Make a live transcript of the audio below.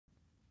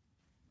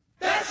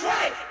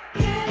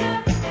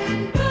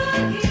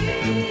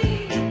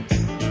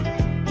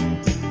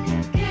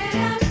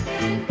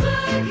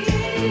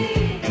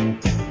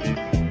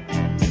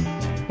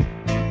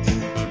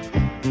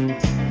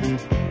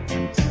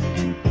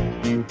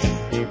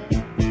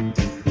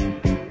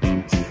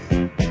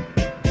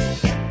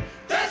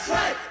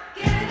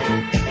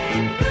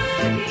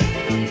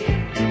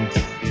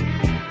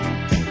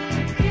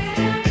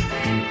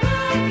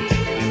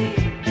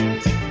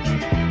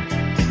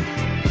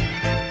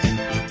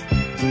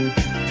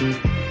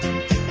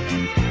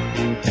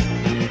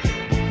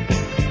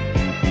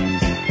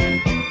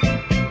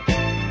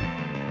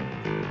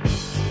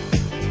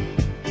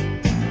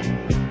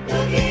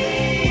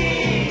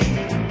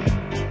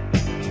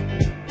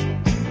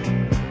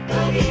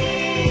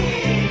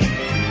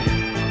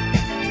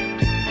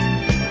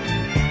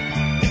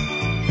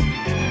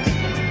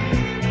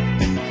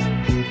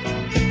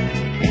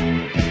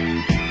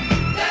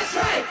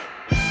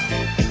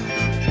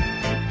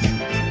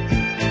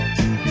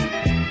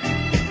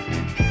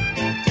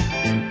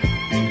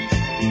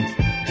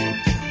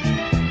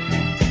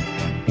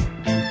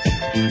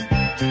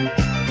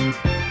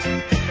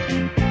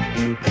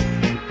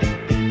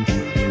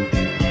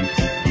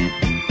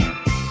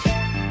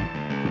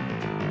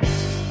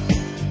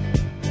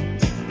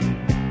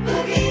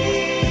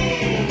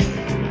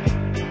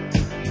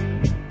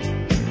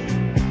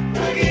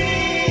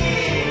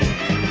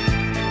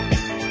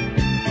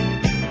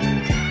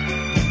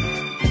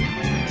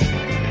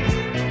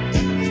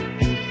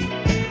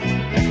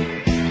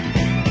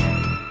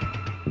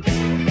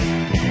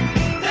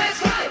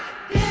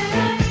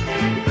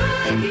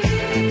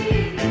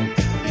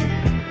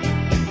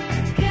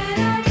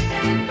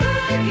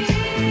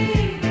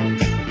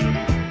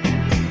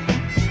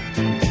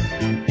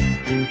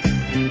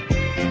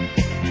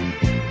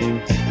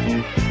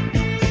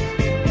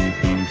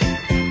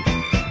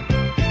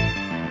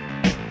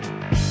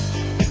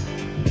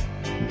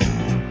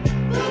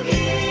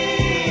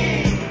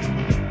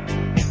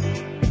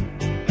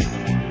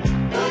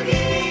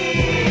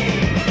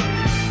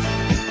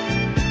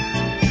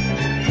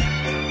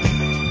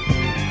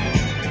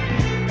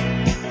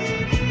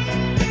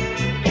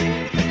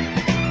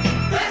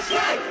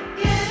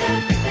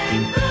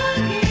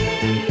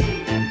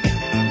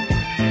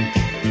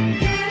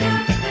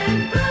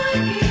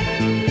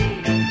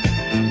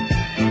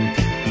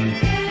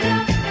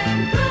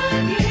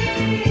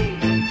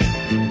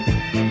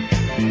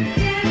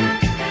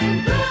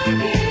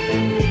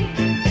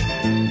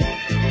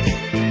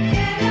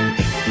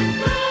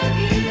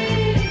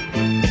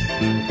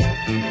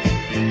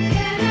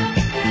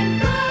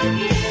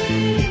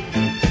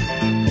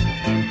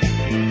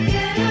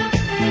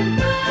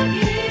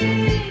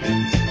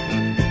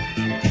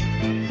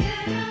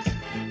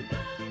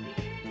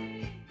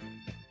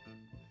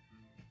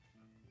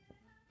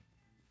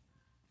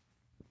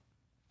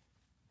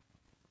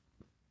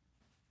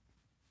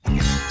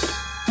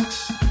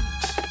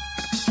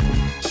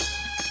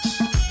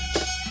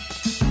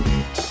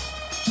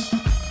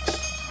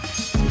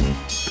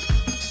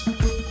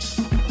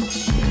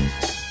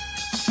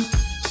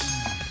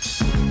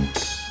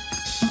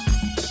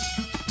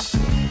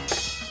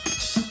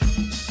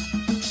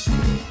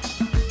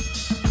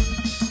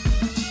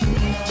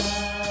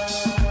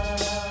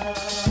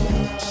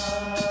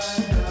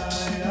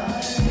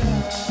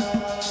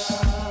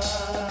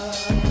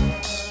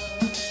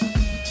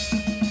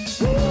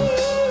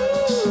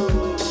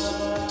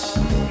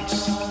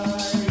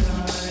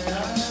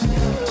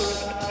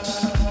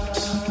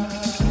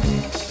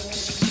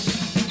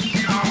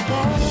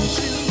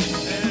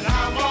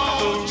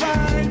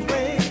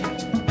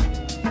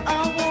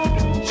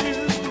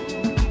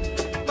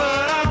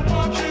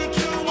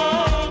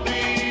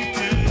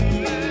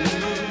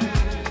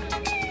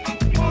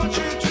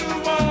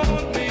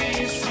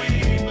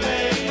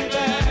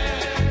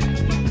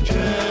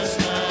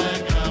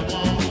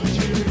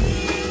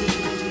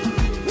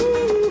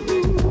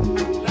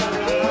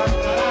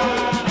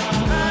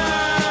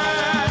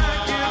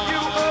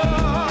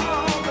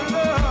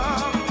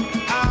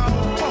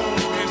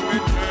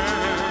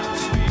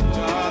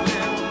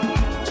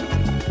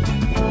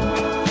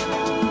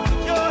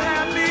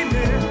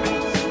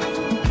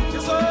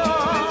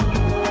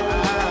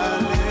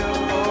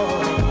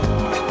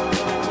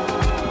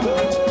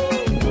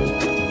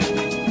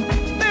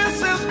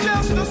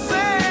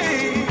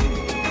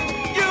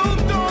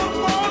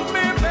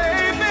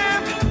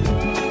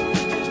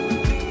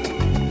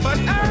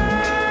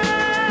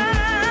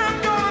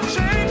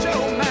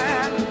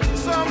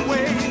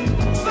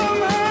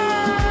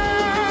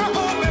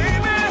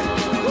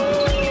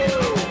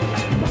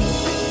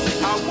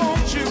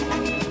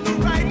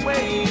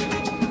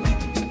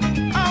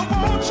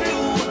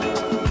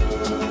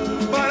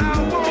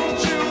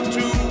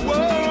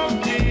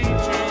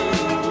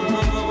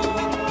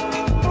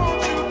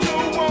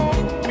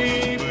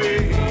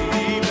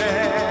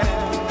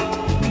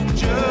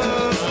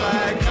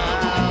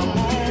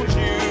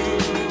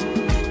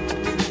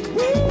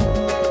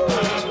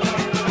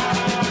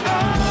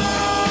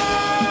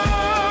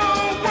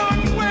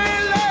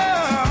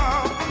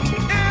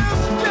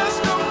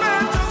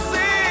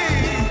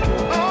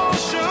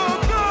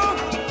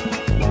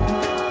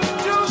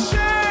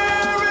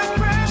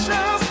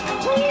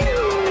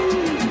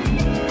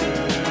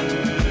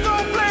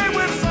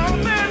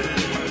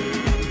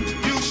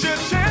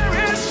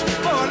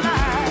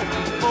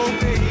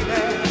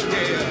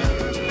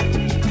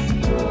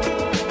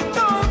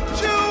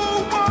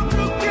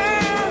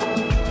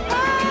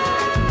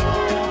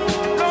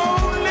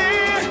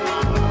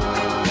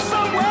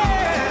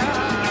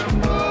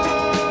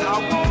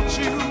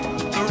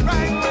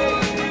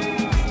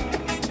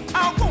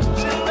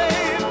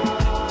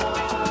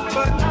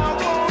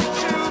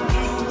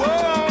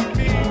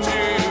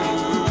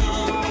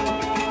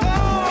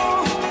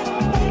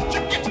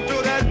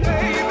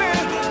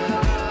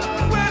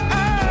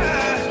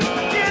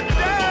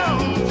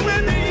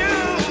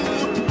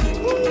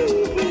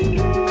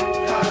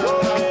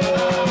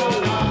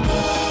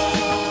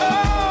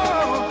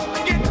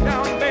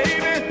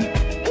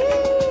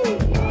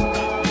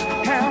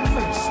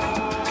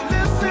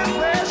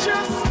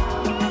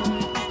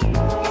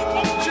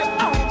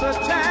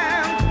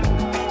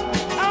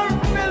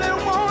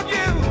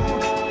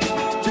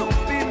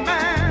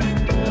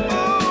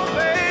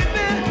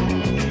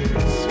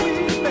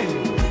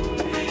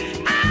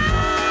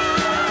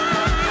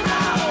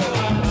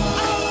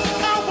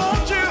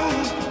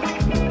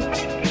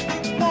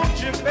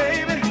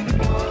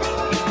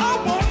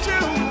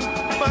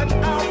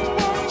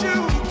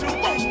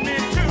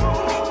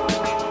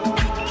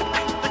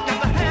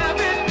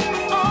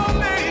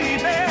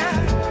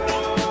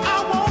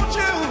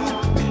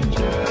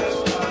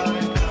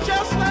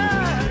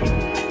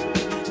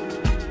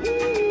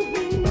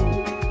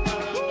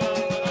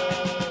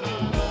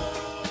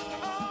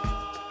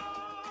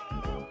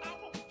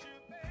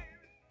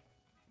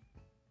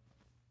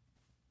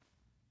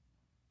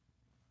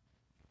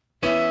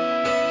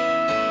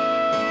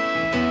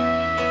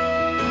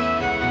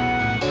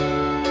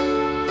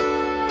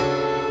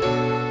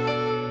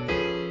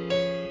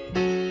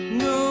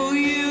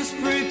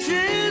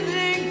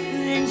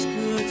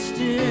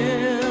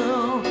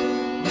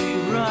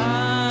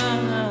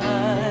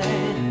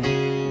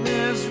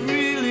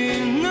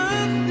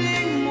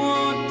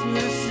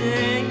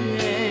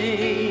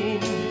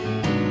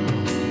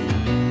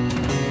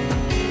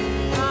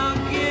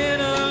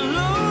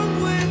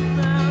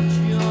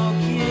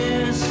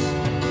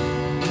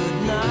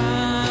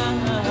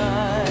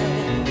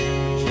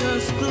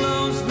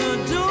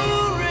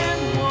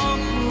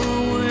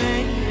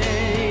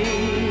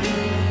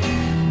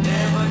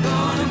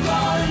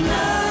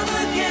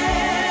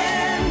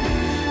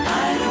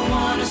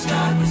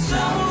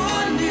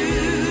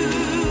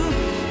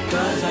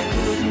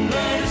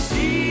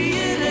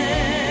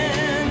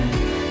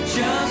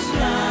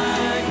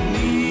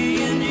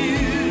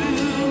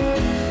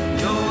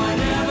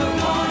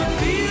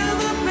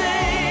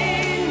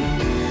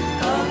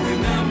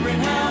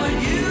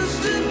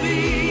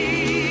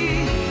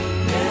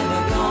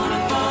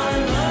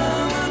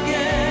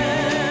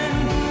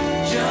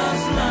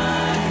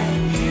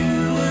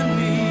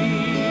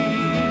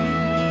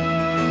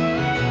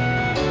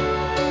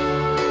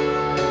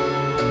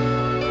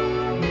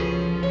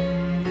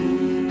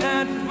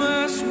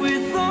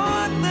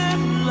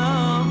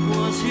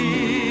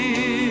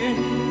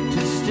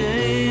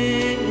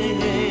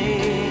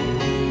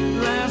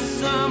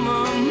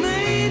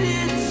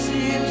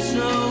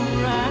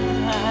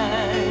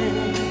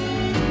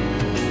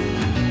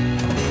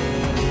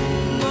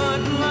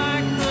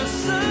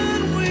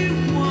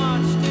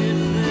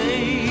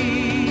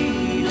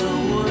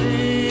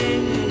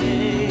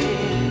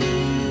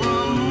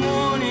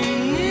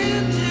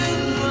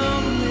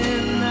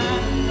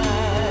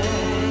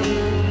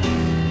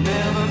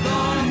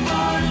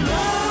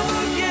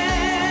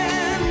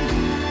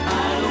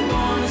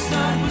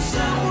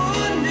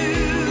someone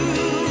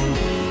new,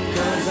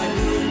 'cause I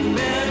couldn't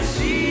bear to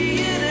see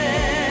it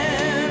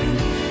end,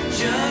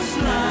 just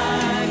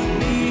like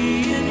me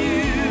and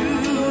you.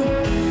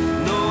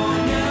 No,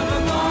 I'm never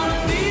gonna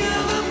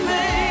feel the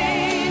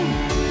pain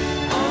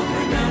of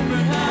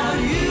remembering how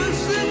it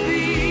used to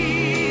be.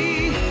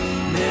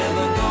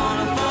 Never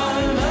gonna fall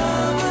in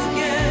love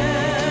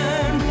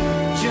again,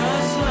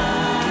 just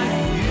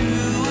like you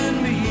and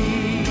me.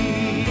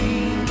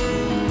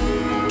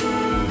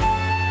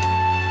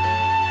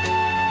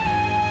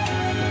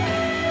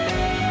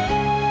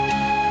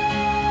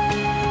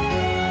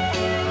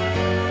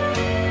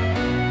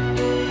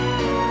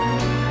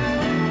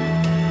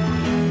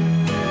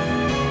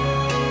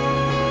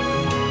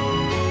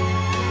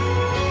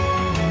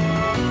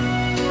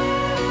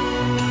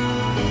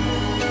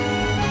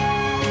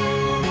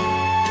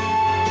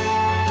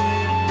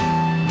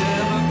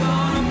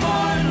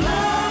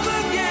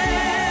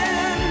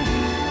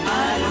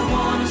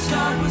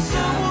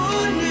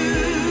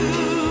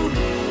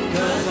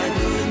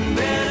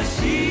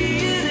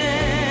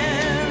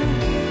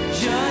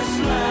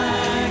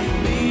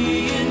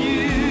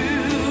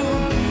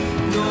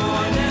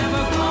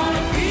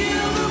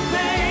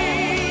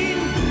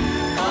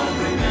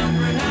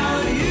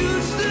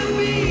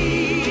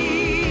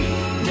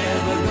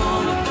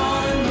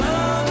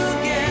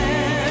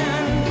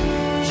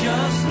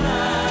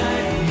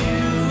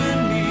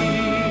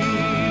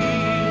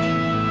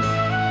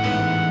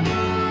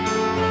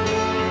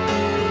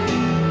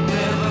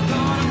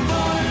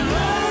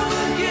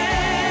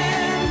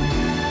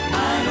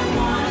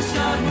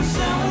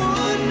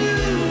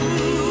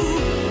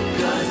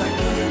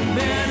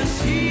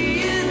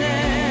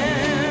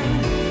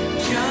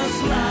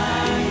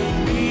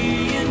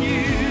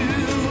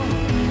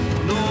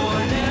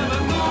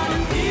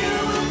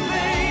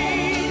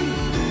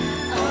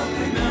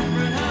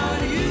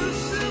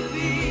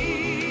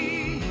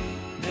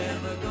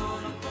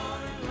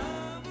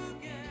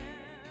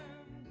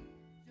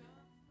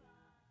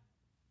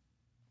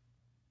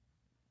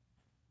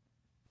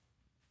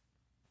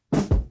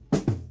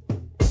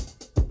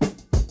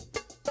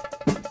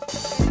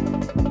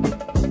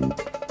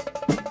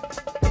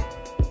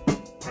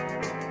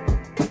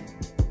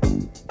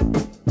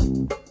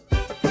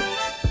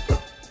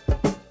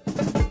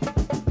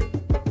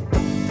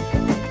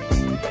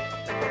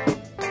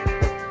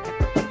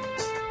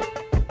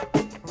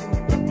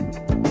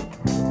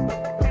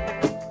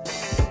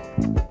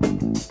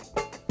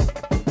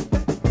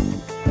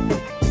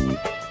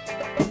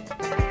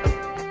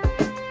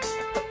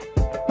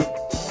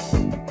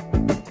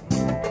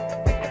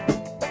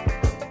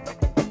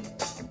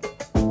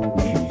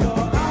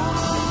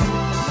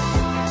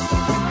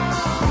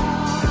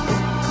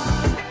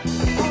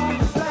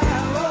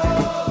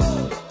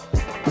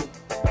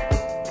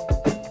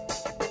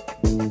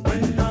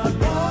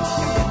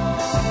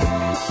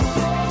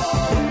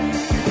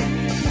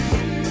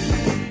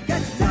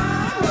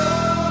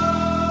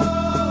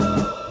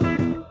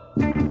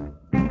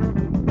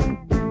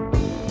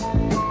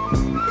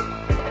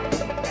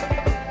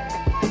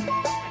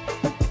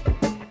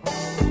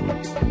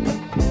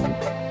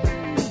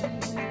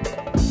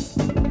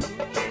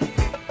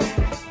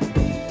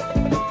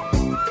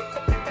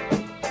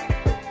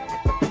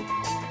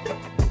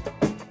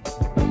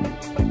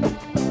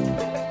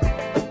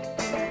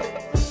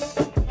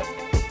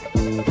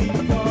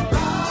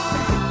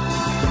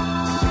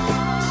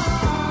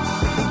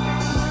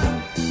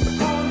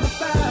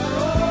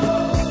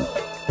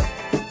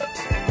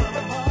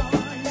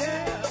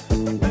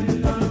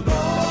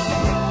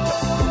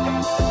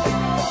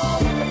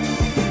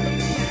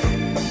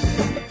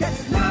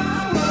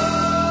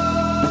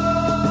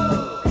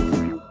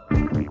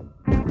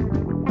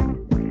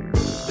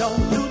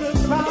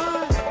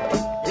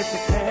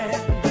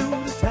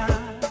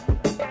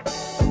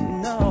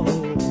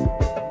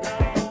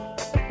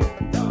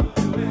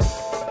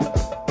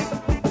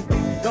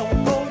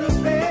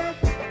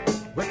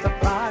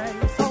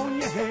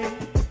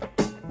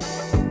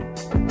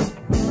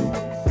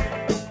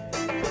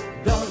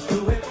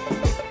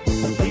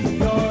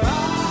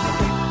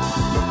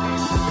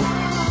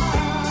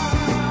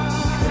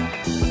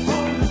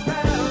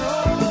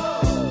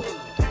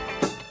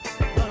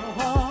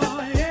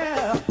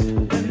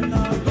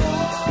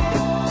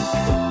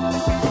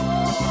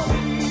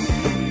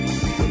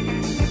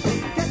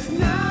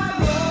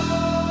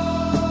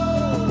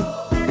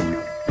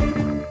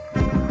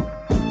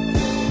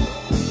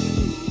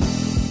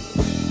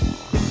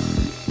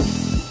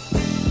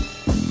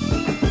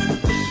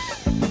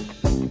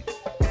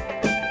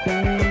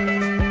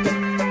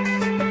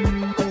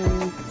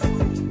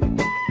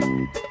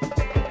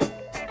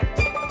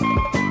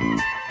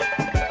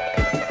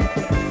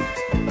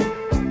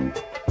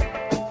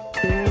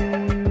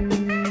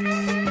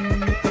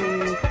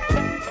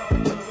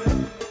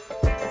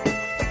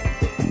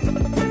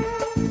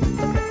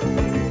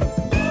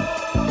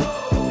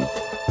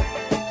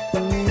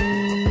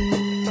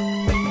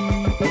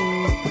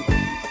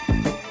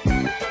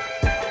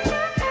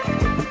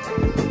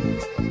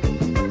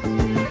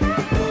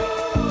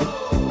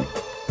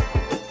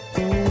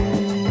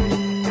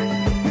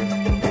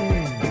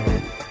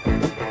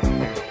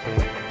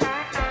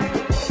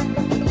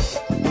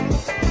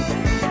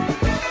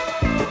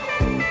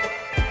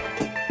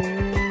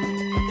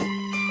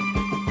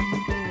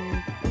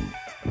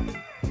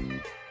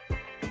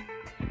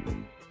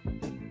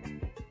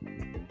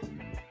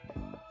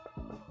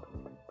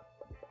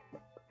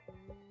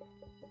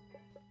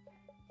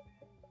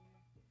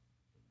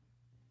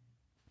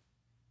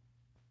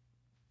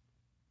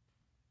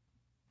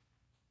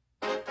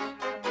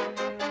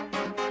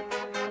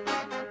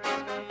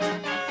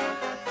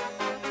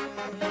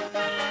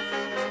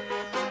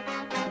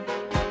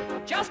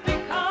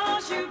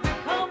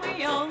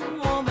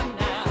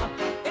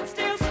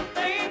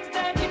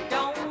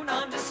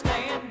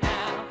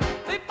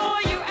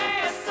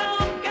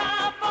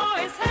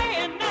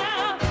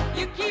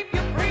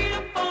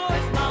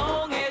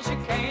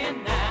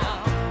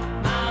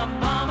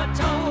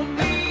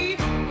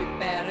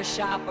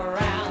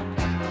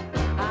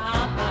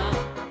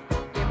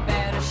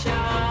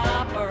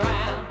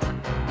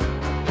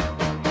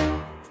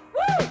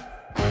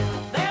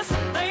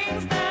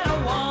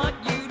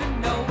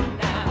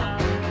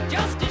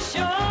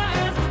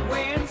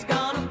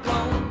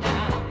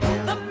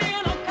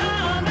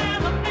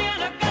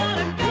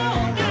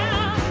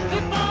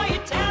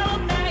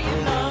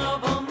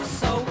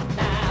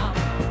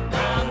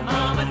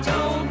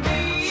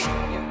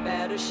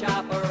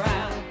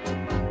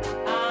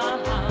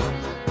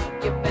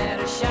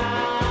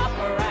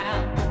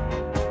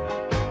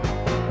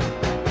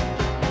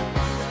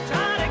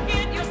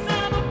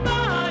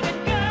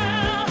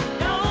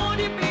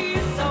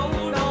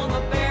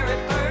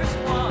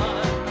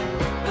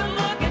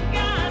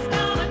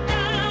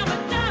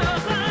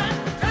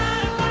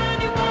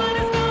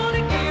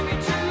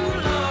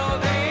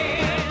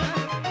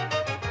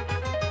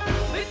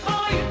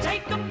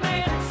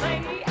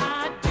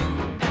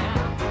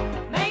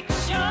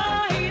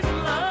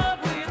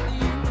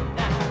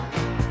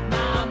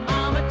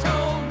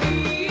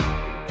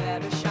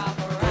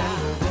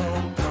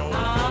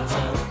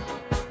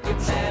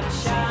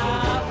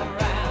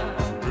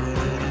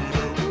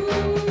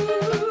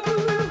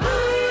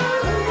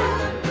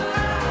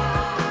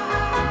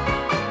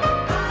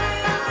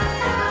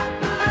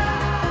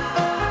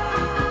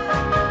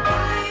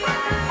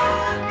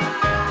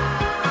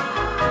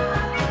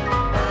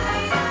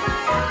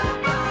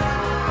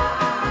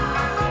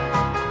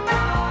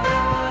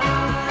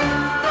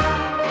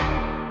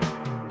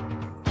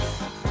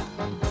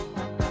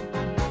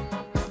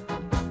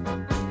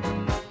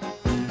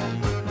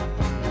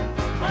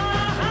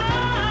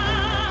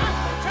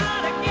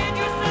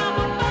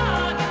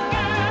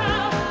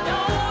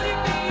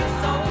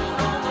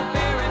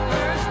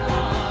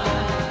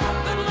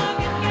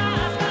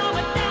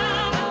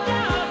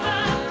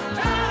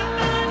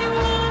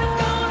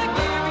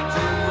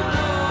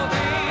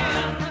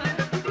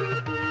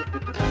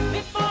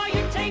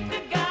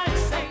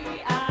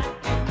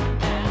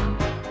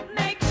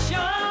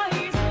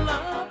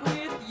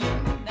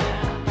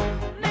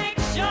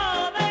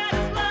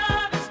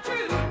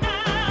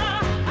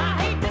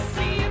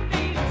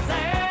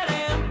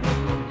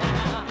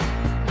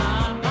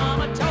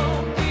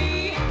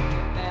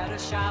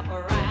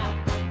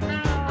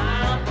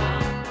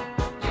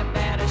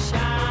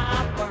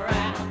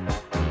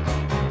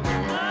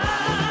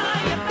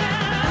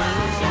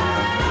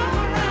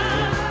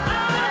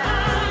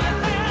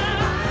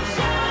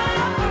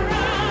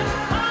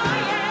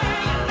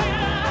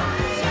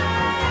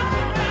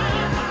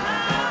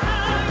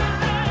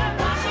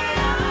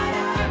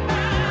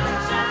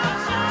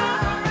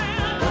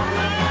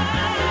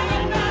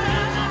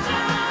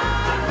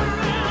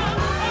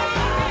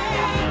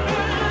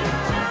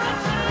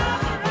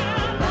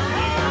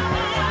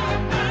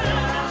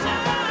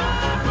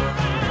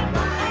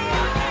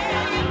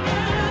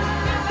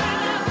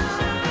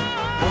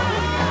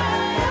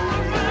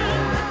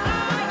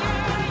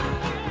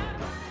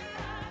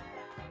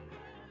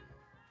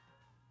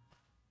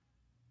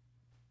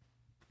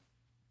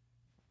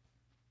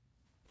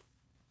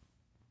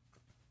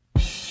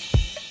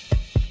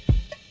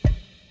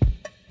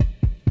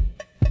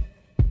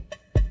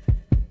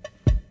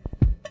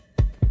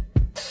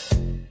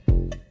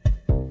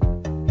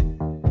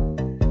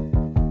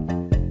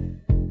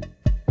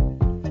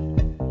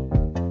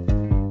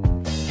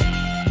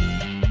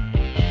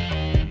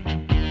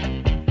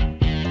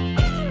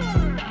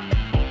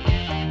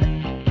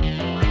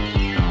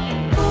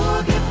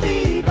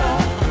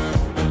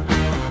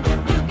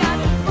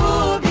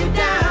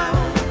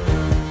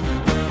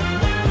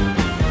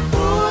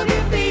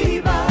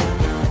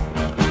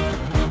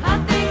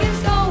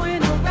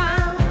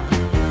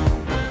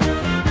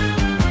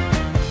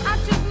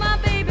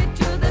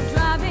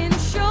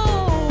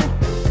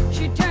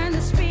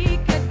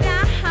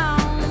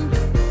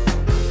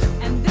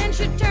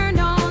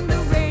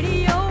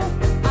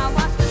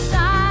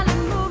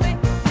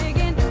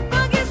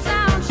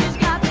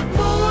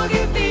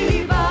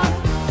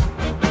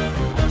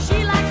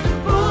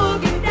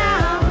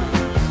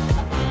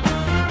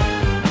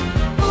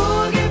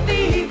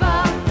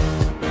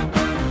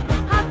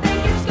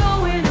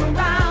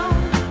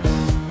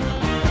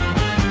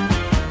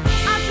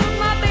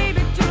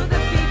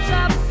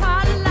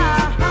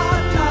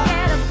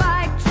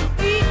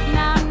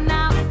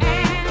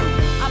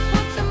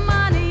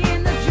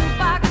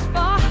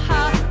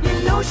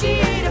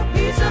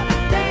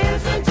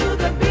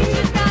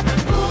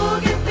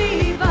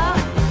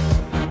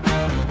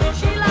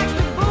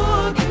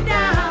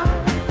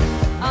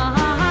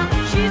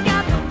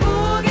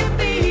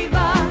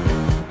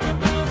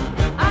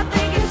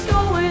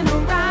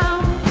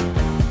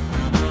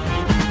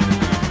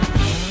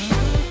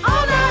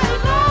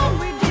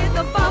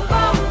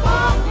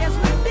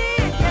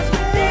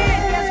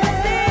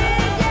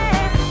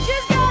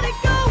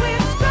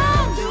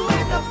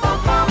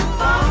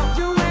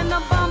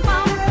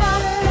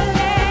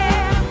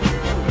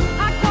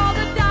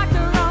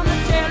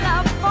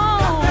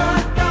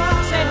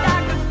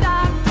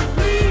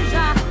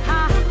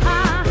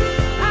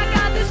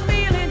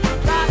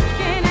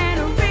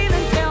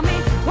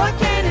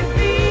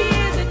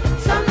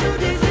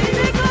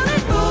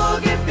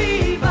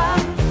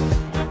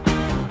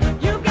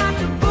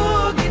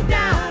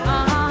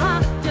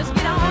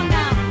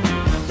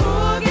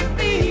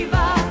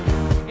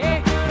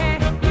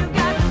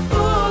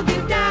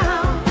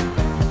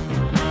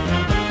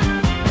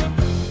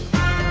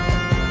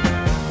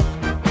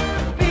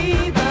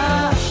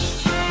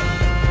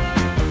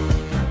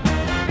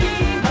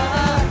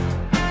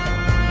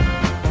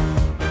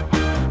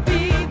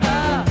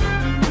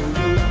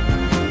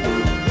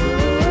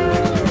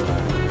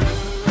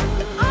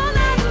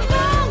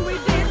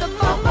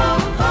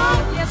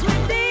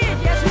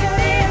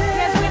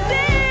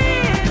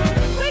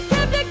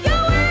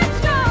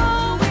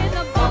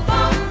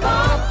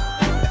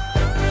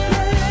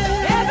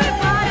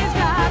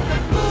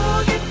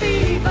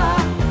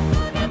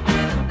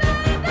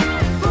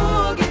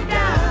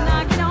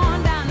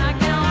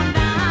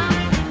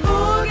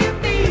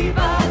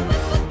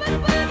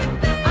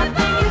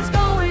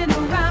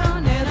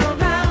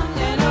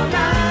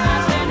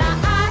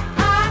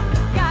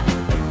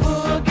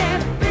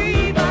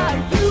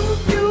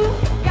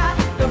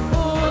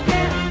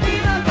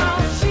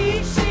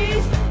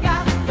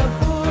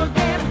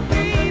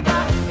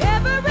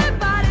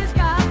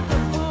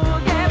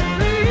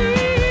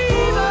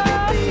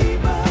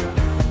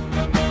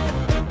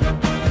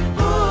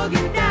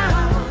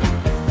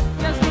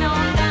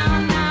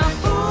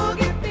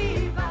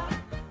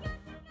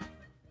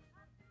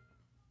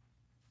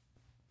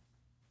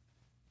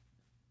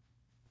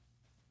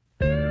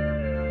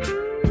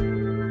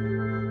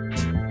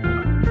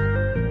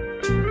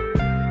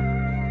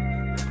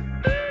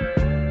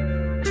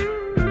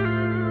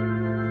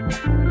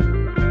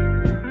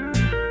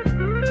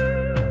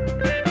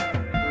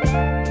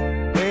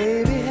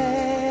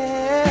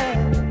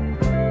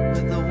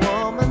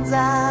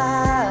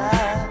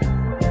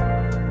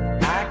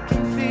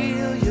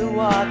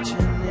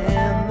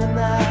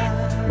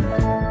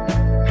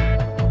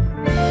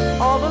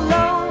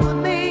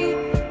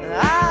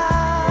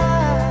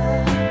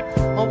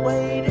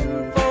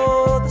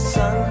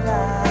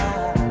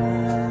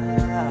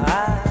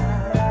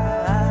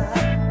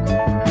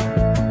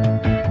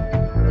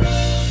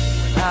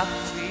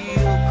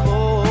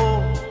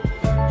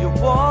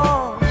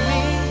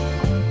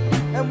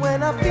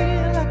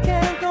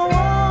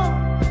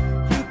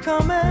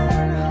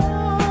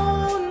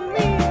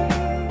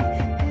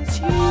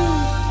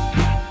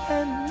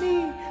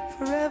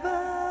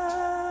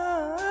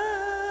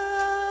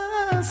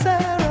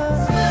 Sara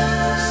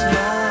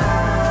Smile.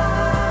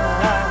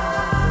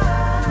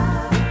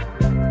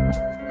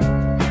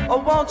 Oh,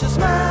 won't you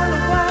smile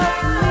a while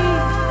for me,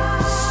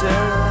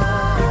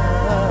 Sara?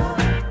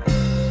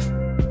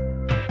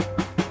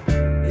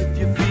 If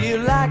you feel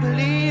like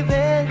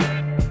leaving,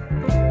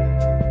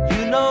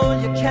 you know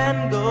you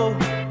can go.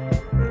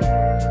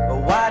 But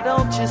why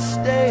don't you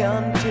stay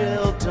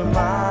until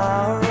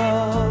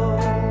tomorrow?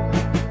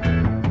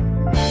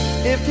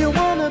 If you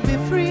wanna be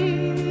free,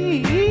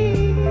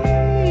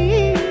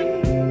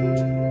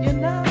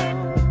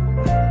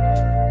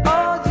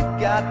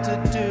 to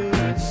do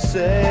is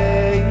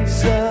say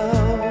so.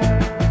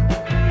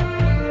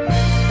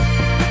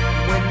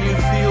 When you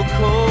feel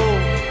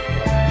cold,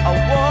 I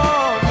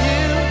warm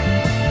you,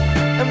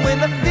 and when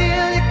I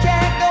feel you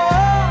can't go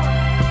on,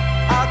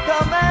 I'll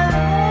come and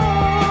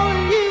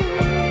hold you.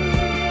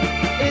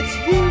 It's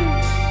you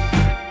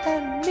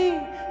and me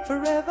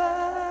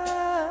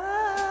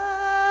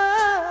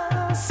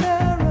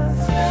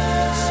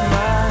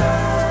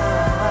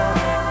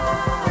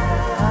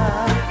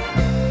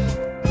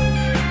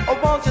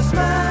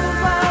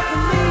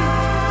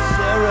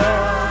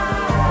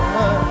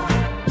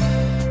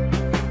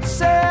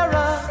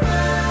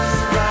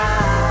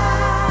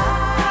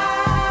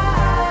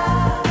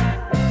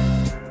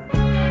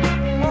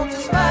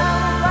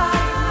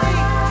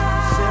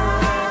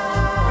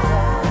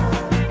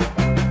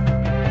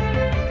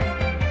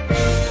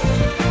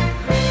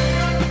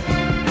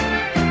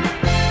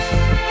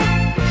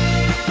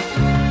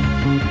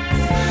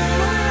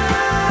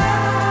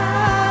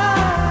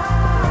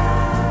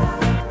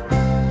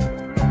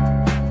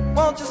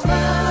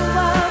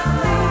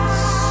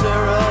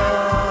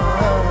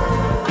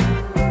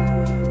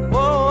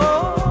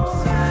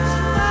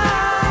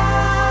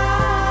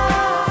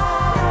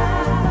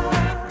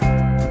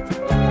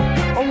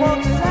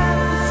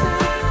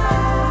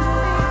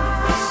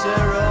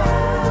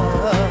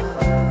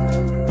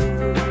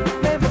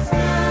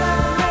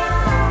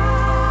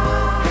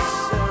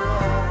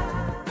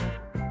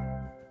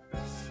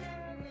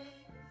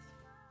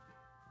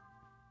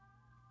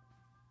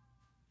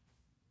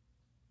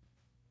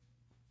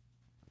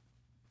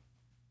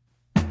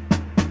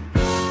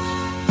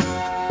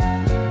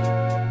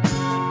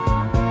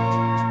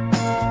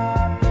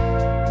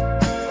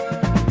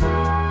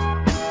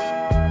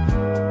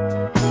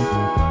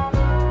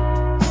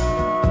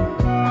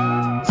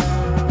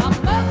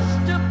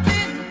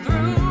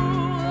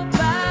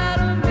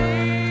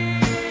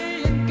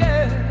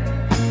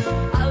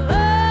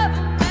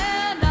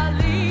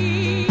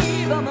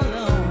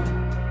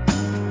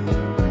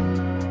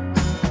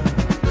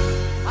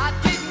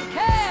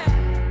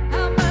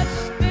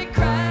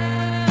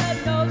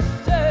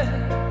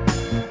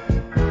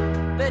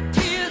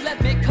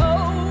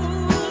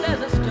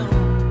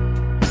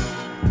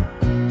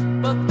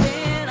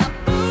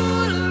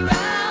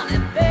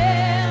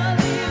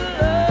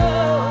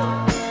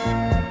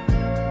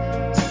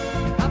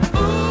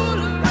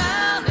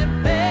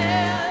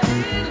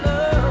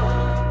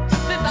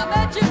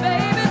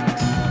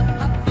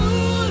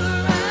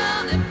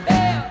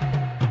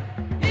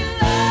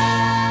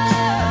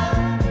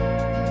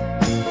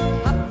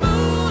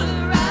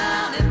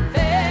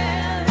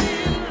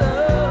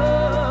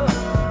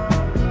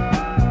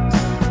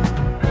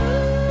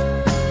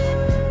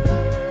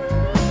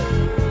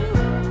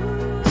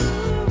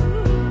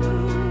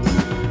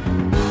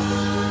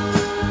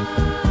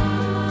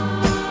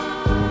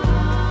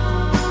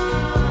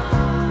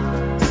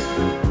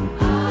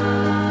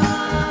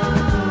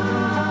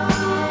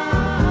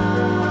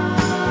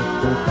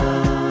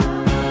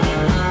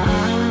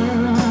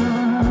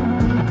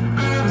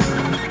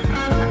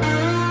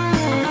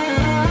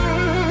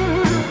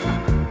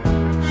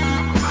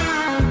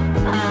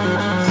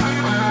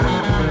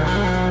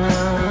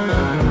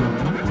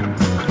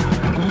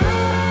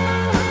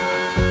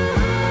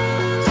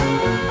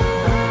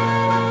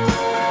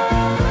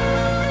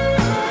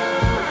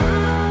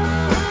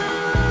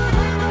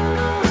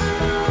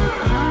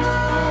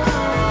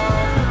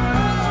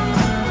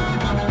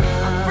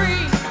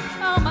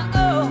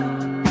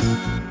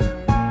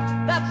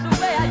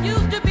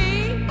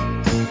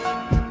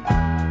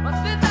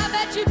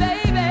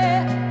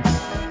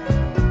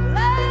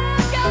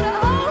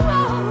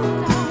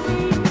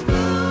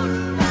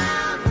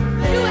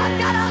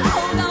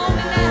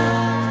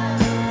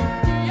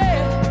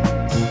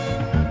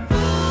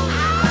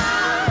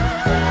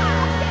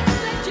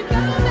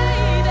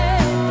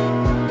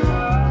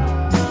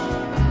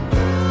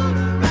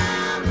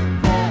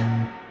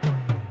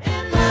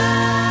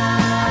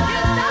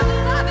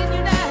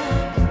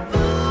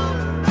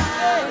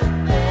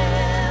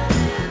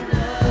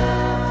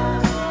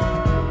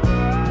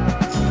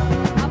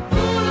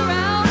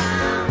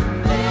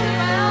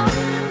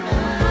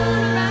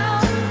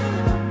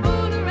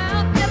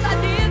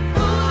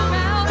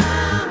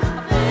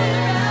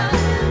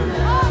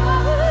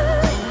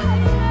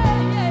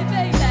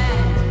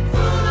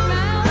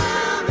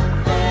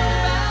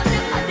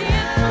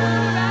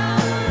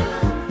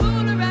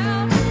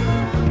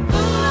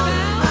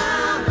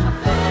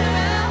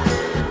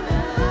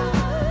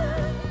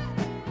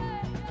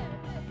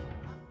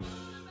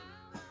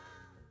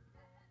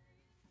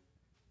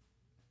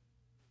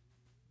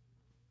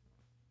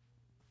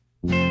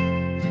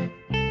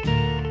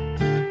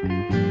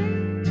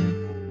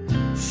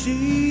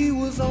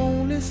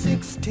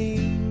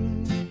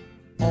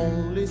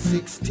only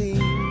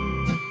 16,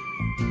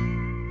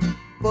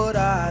 but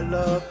I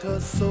loved her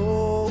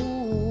so.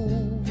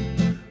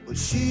 But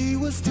she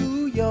was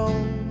too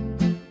young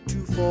to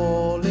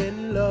fall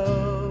in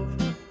love,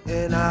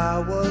 and I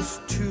was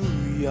too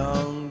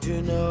young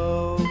to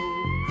know.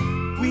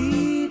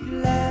 We'd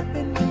laugh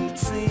and we'd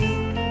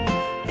sing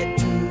and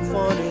do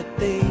funny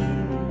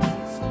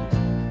things,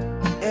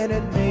 and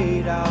it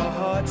made our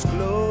hearts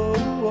glow.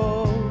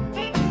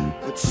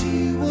 But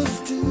she was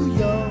too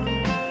young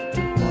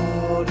to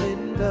fall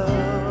in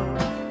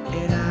love,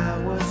 and I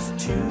was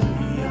too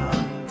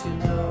young to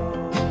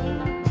know.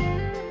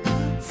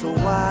 So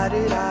why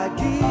did I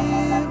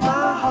give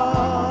my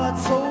heart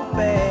so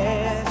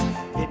fast?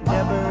 It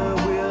never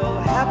will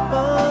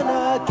happen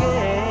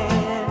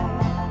again.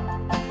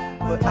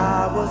 But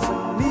I was a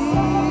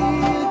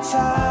mere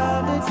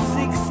child at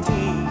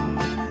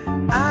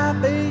 16.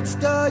 I've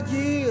aged a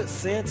year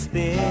since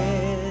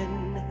then.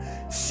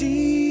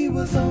 She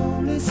was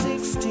only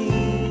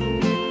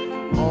 16,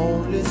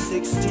 only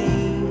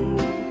 16.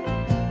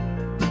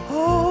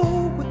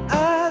 Oh, with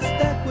eyes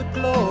that would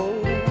glow.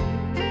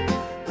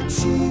 But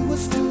she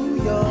was too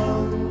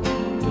young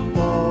to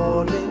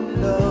fall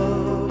in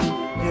love,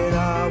 and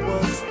I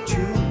was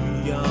too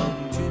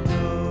young to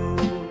know.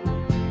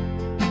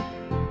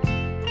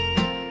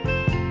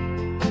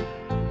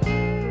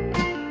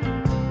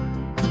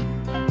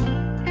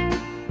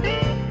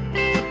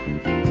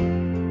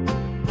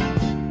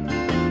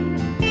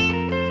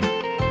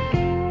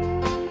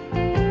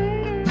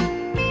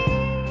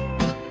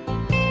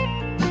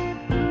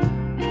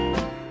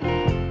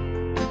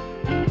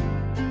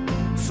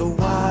 So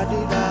why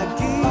did I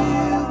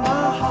give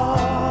my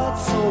heart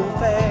so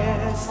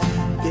fast?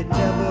 It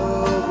never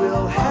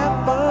will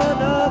happen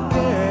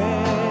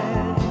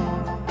again.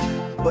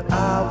 But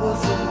I was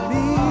a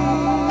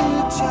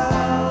mere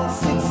child,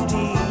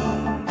 16.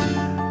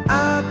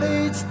 I've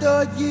aged a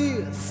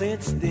year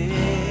since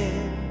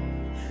then.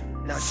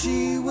 Now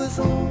she was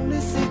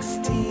only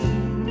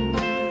 16,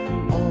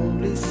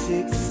 only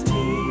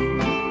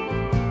 16.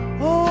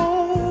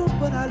 Oh,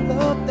 but I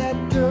love that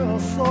girl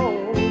so.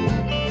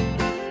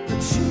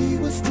 She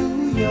was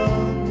too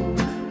young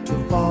to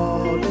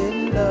fall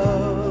in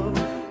love,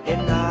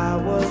 and I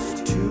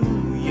was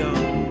too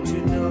young to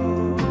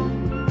know.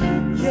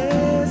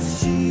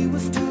 Yes, she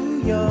was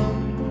too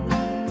young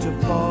to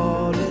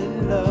fall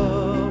in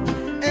love,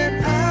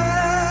 and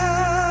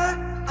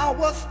I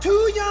was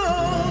too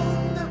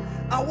young.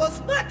 I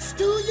was much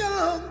too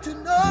young to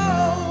know.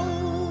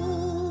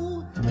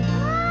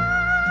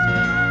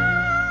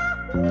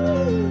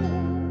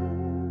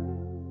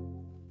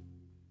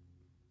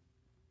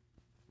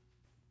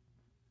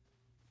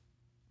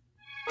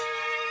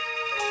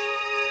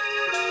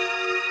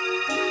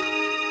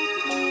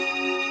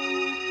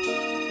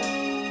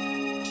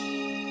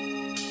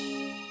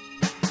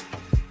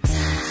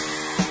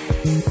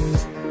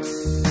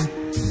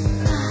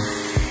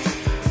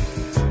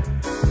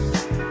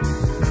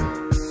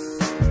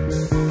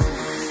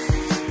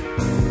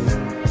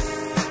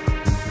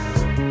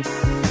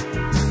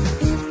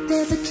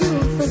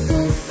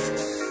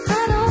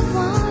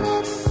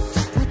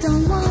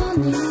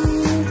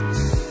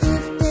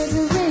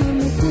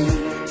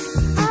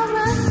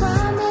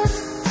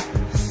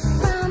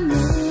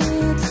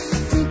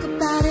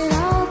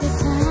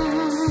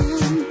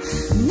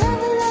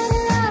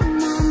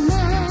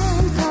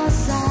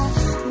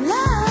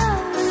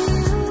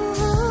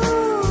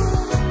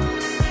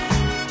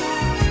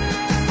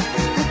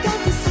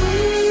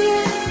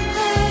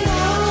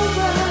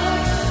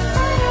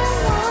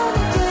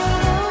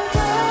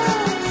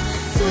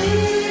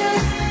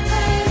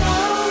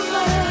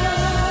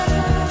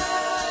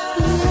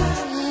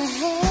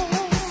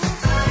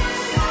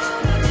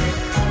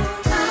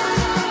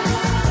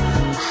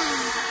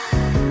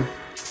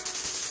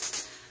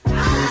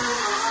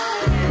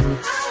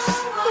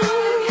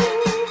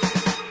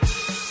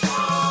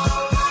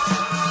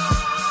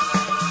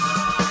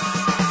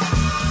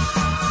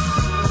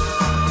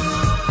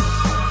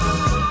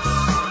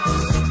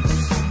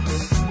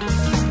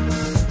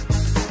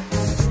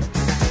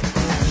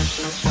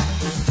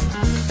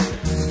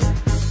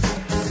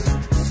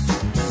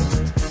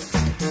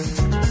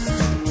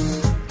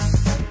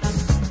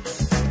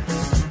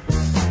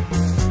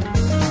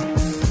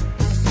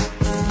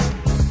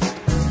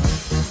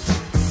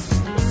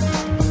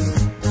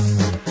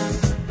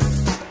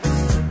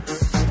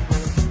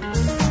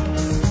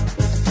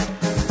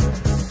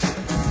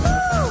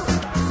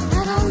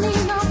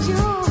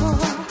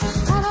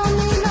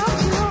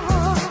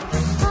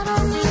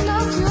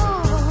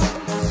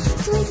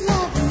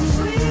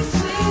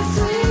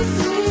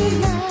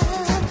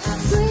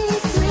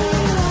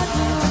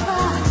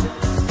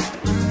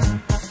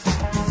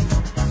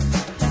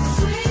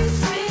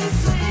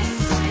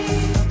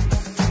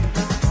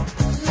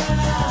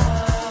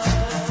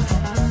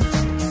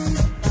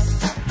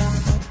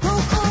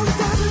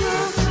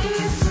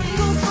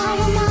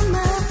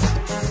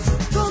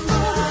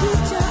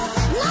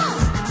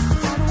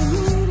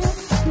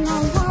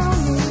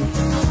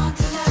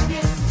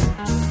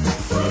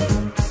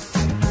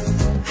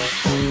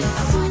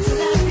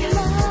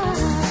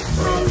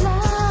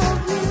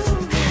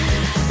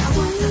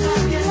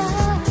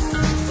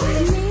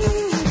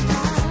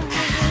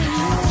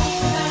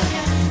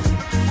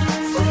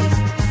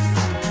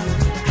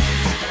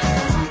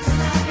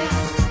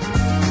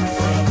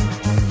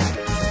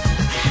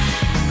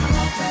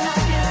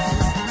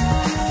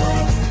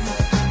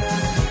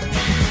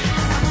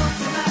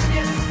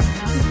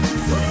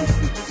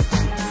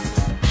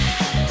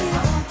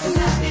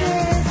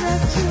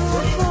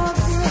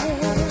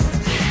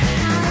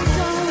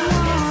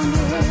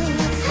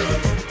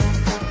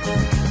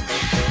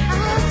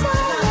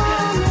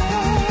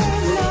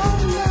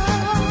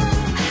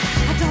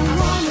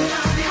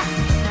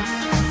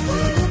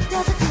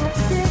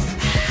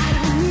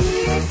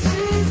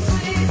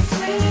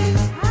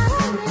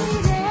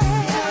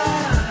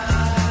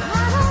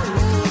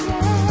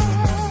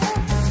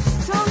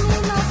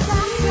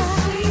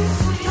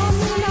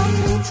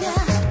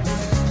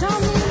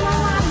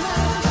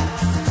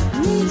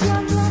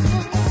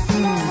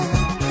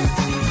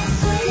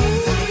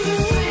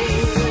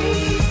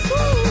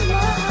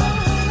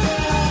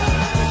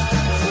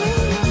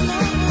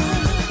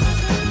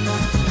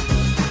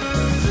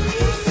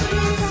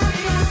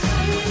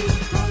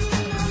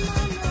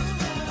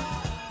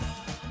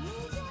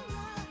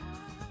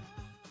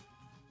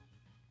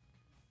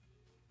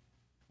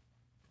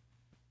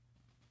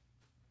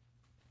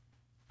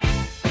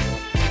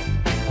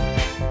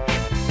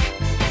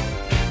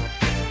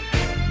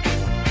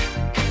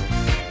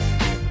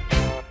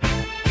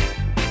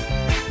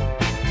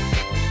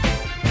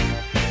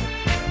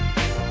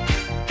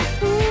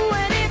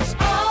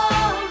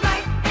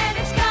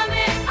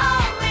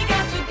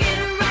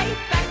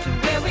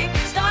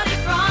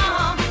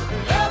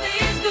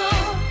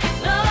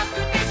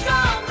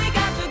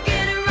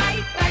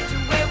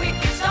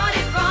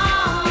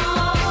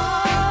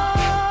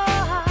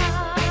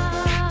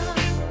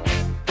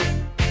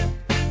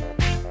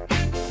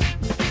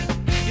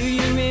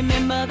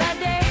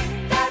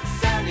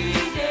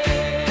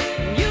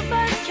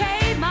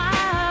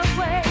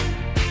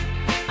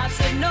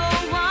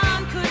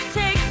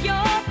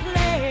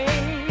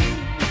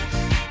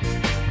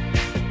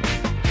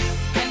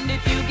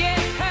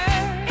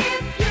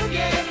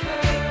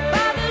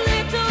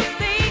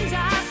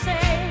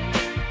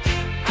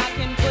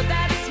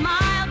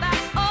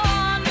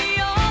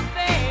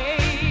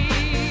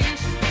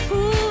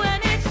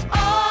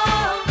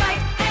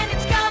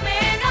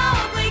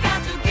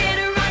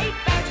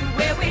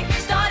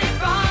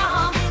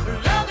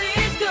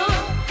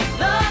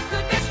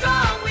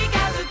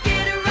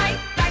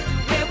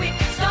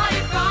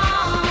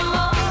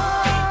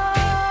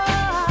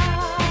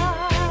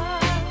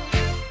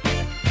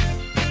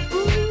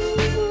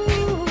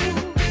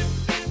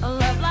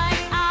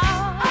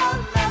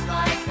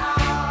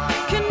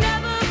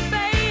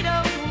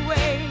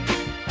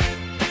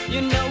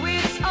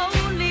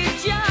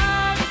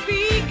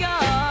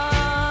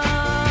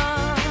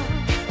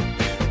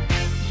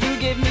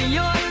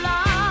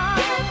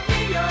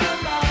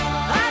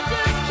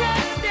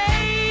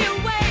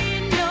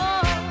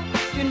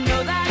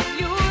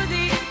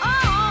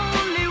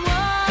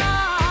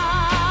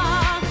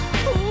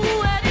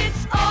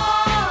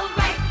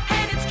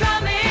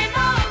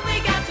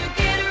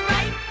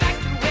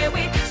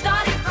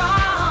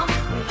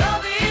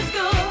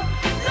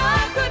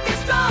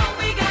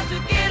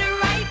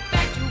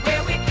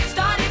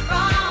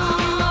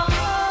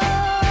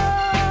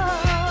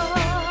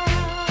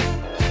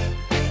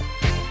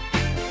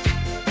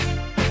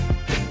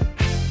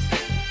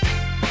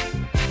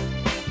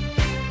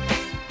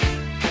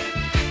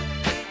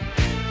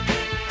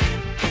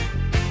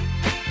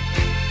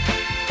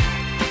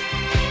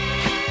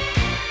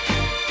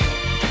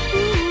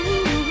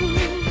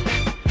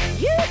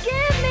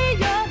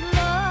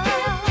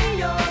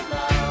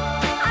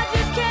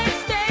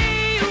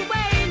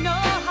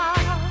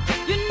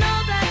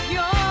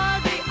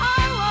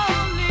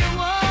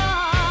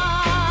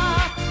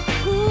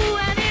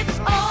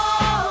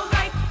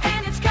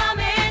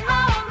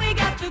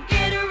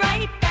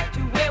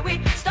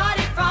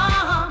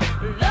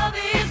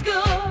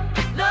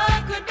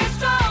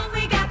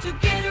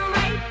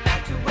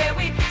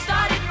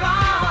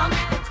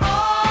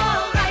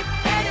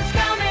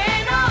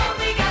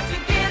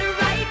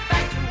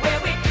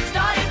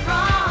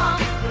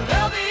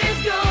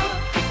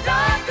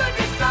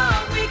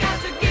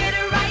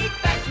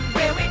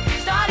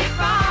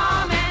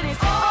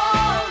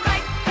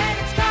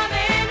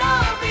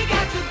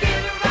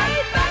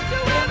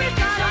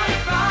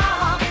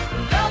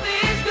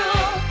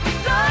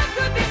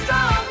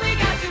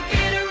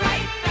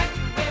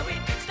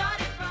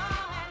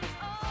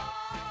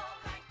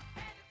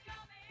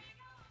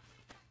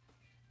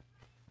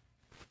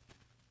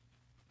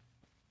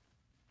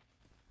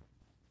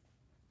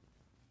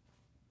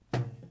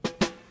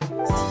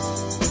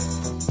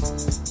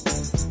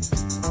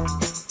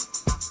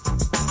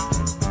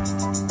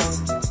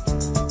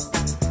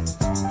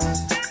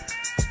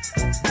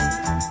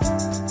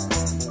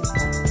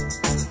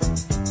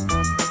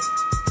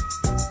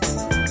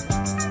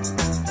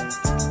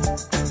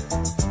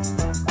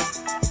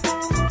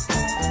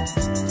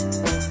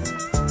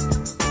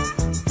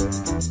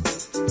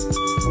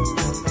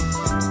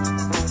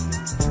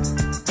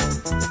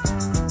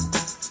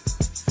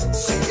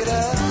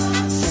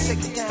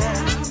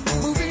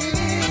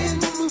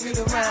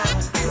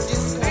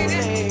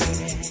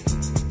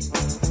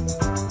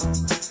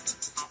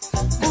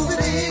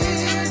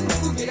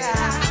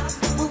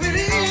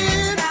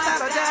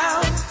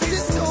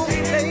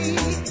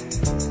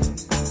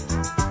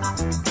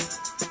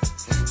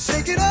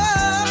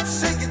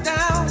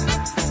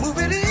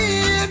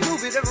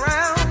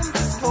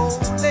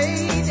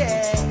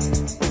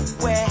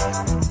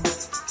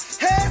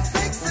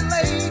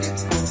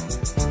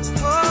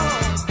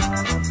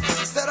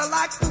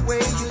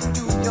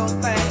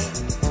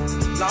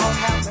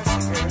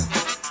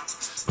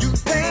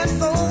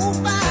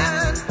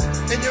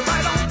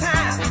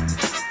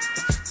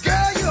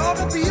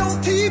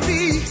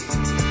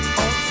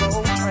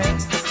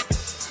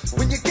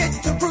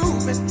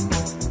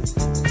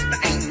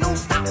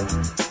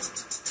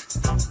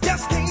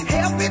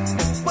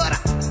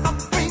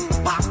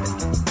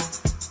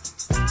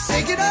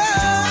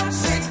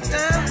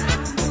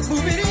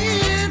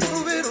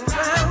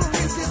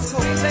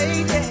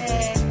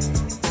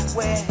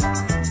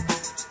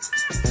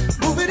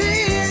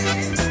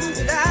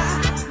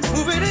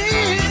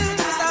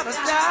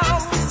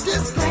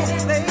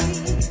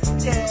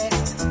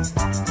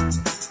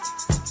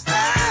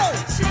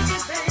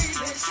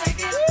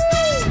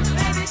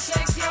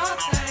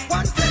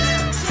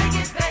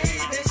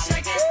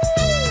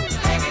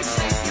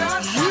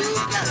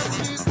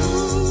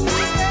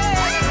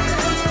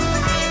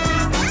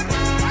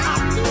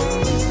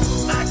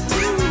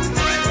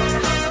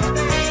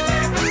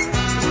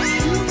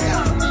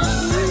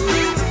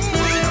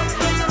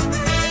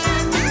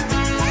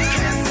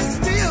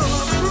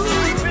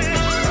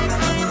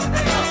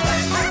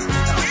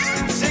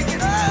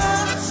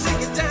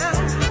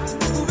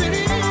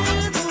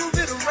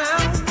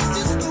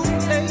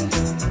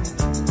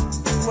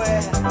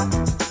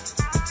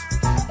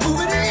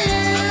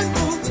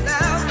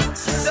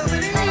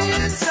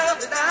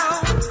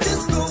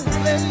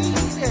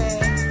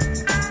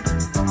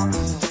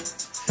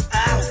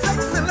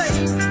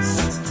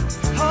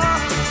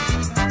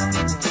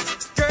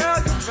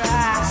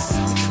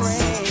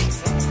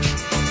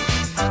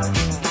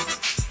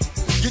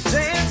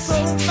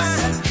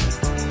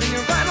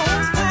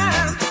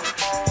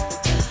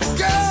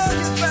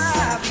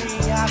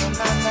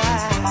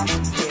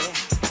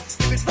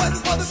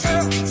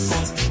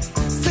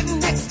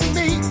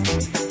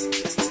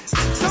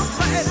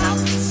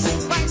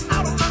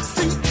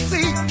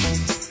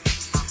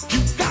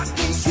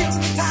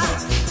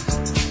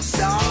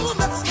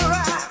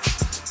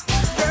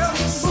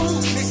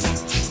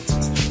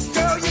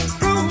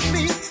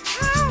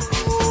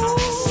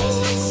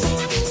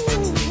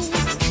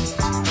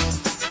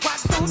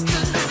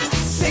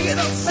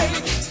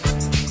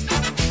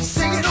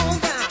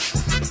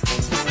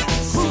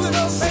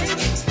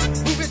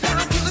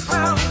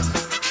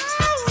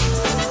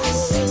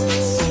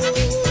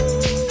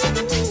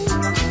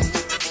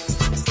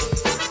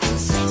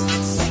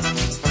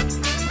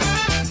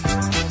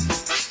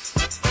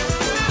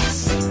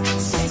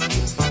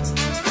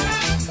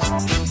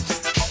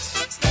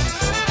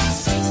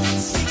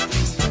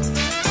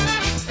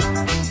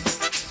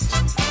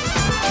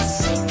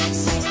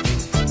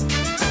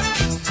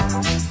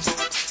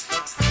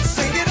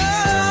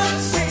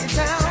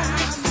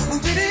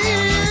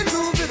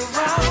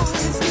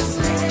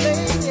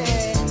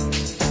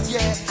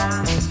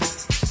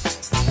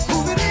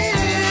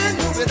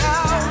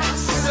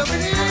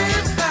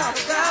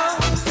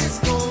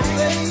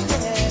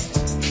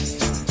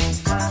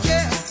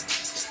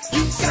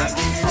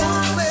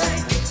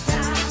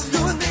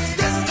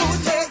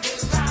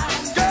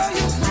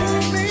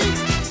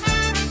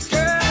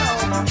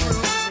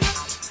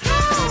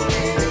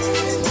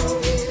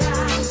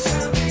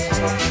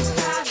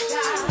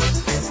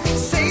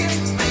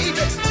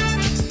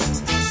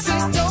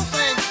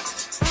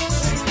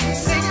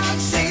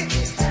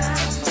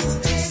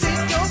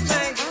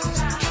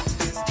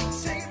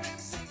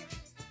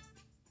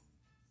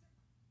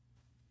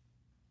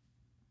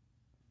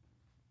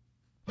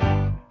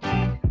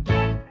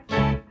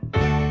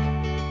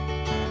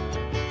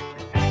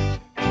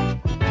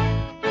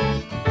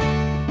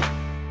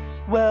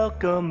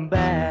 welcome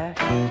back.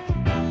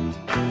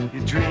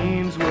 Your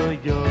dreams were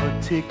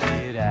your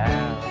ticket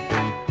out.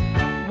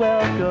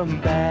 Welcome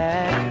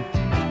back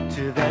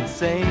to that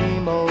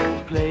same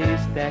old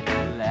place that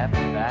you laughed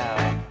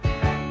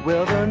about.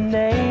 Well, the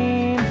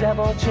names have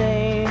all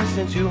changed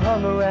since you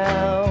hung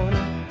around,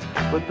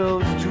 but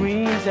those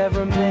dreams have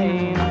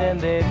remained and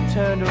they've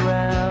turned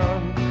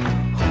around.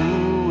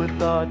 Who would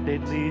thought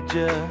they'd lead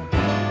you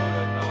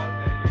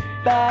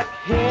back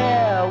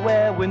here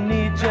where we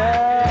need you?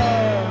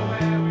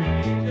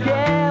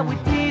 Yeah, we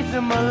tease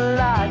them a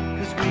lot,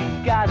 cause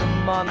we got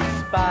them on the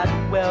spot.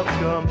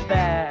 Welcome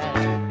back,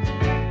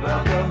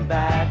 welcome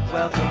back,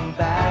 welcome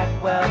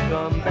back,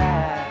 welcome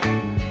back,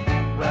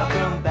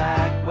 welcome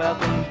back,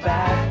 welcome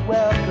back,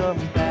 welcome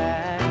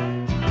back.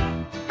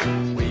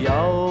 We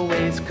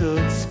always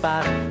could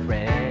spot a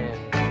friend.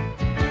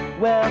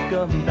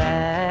 Welcome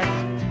back.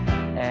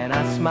 And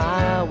I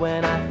smile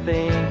when I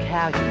think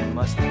how you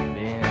must have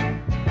been.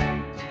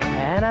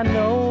 And I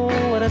know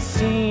what a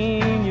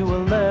scene you were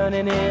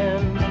learning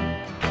in.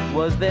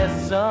 Was there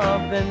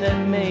something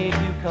that made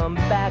you come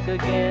back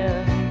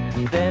again?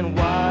 Then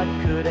what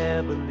could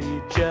ever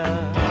lead you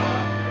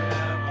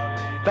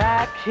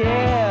back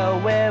here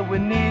where we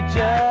need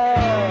you?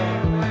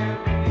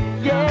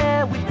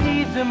 Yeah, we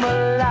tease him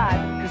a lot,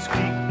 cause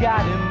we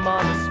got him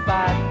on the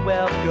spot.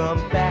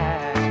 Welcome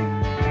back,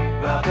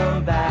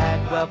 welcome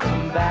back,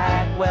 welcome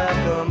back,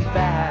 welcome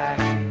back,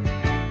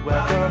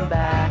 welcome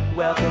back,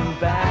 welcome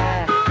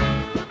back.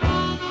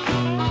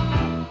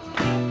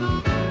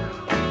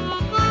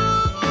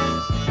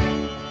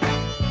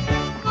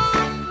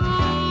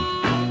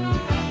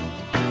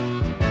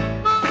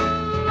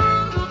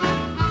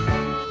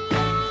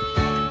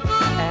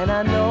 And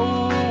I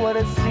know what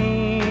a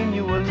scene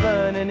you were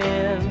learning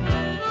in.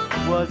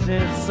 Was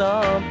it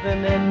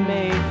something that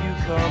made you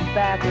come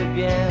back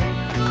again?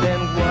 Then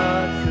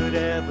what could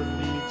ever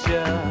lead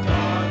you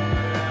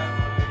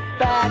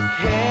back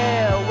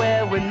here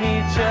where we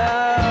need you?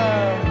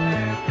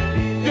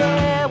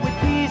 Yeah, we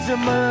tease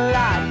him a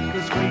lot,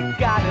 cause we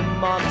got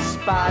him on the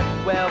spot.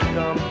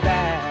 Welcome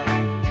back,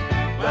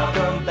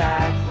 welcome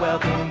back,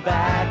 welcome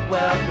back,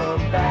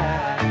 welcome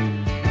back,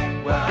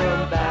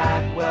 welcome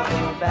back,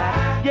 welcome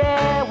back.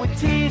 Yeah, we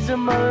tease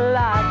him a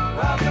lot.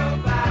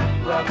 Welcome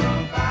back,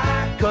 welcome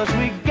back, cause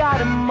we got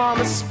him on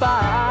the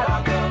spot.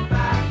 Welcome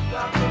back,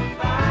 welcome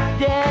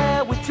back.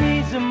 Yeah, we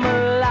tease him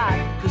a lot,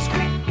 cause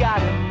we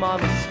got him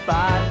on the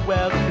spot.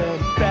 Welcome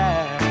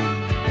back,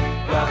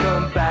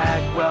 welcome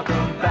back,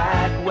 welcome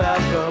back,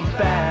 welcome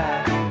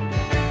back,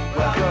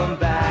 welcome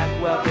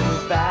back,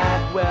 welcome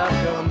back,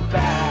 welcome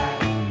back,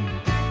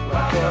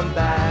 welcome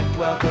back,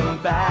 welcome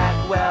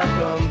back,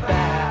 welcome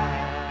back.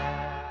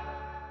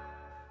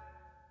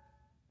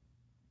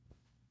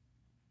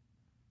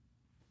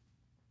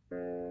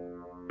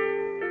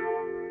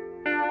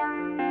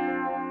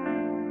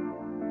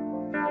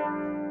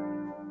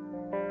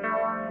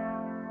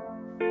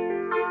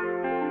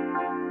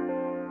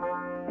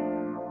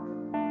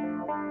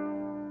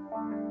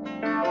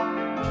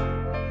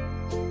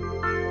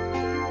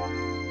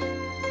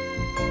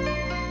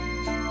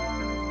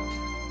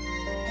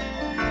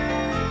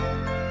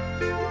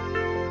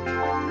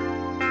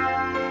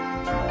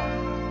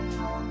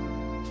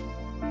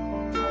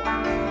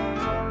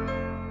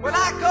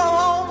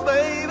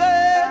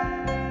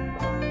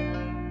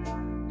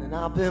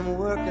 I've been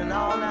working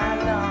all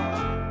night long.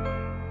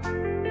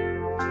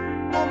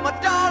 Want my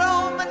daughter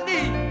on my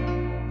knee.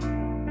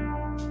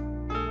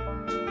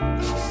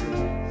 She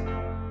says,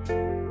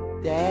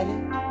 Daddy,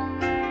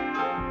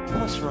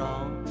 what's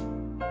wrong?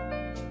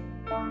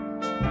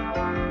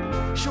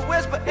 She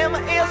whispered in my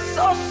ear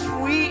so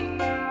sweet.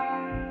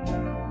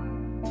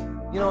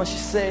 You know what she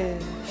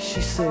said?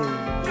 She said,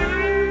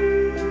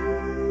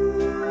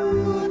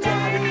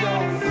 Daddy, you're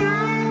a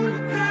fool to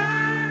cry.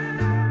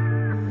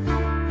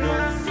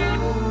 You're a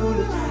fool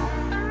to cry.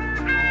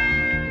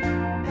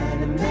 And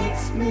it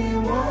makes me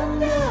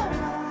wonder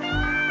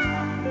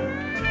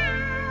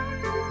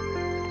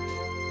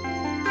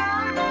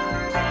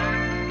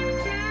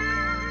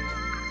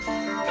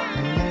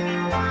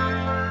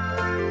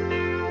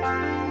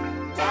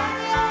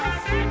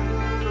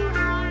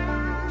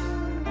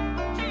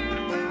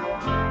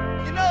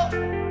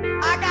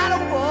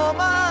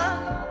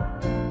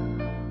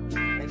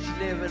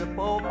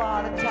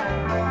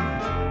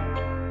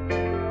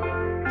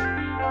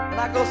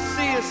I go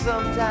see her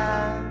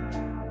sometime,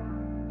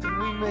 and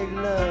we make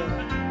love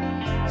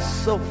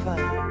so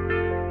fine.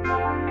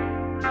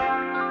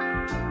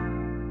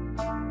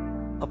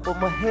 I put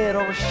my head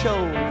on her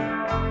shoulder.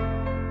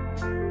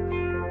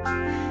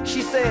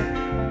 She said,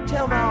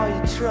 tell me all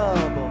your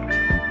trouble.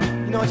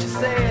 You know what she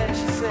said?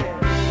 She said,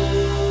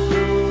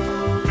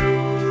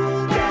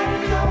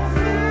 Daddy, you're a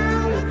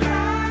fool to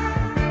cry.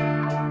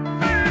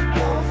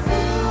 You're a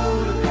fool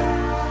to cry.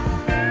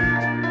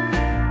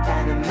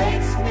 And it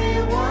makes me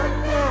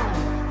wonder.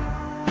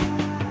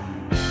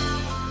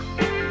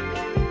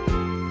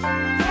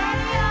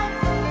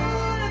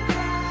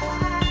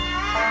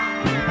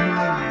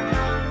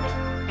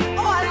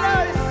 Oh, I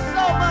love you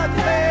so much,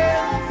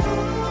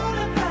 babe.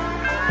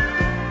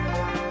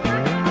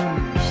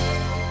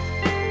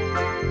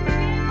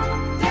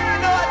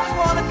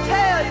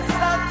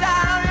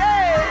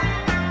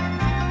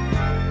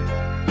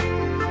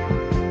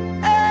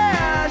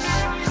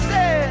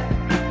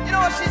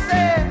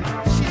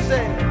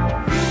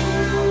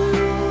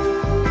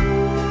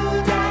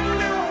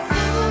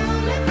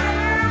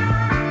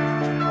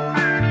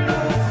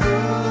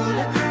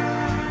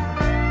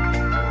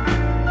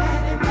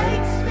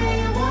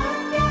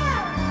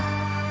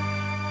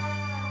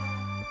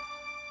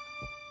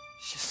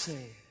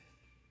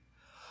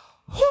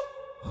 Daddy,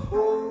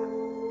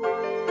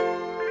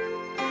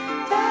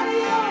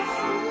 you're a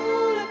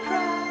fool to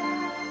cry.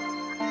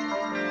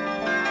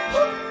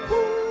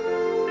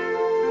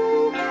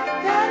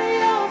 Daddy,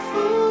 you're a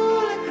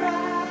fool to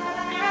cry.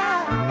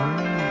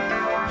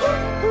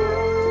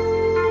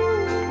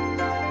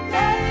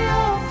 Daddy,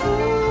 you're a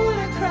fool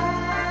to cry.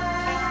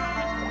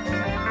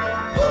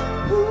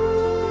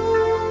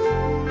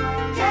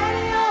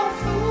 Daddy, you're a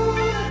fool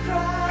to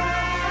cry.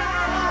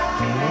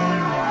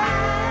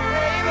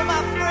 Even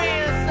my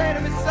friends say to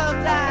me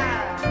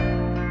sometimes,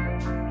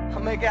 I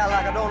make out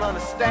like I don't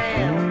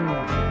understand.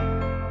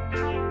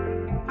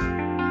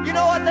 You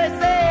know what they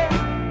say?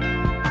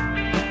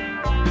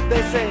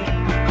 They say, ooh,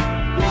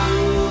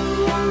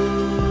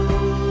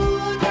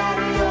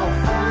 Daddy, you're a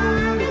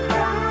fool to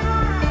cry.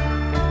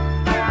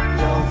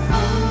 You're a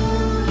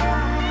fool.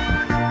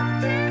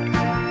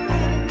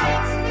 And it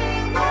makes me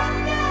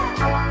wonder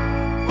why.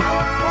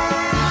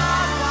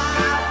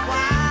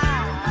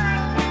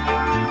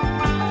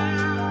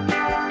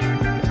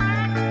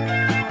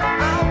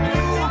 I'm a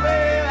fool,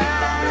 baby.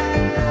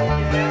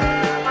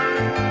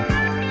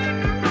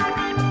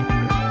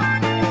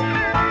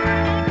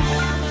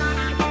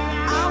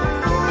 I'm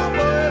a fool,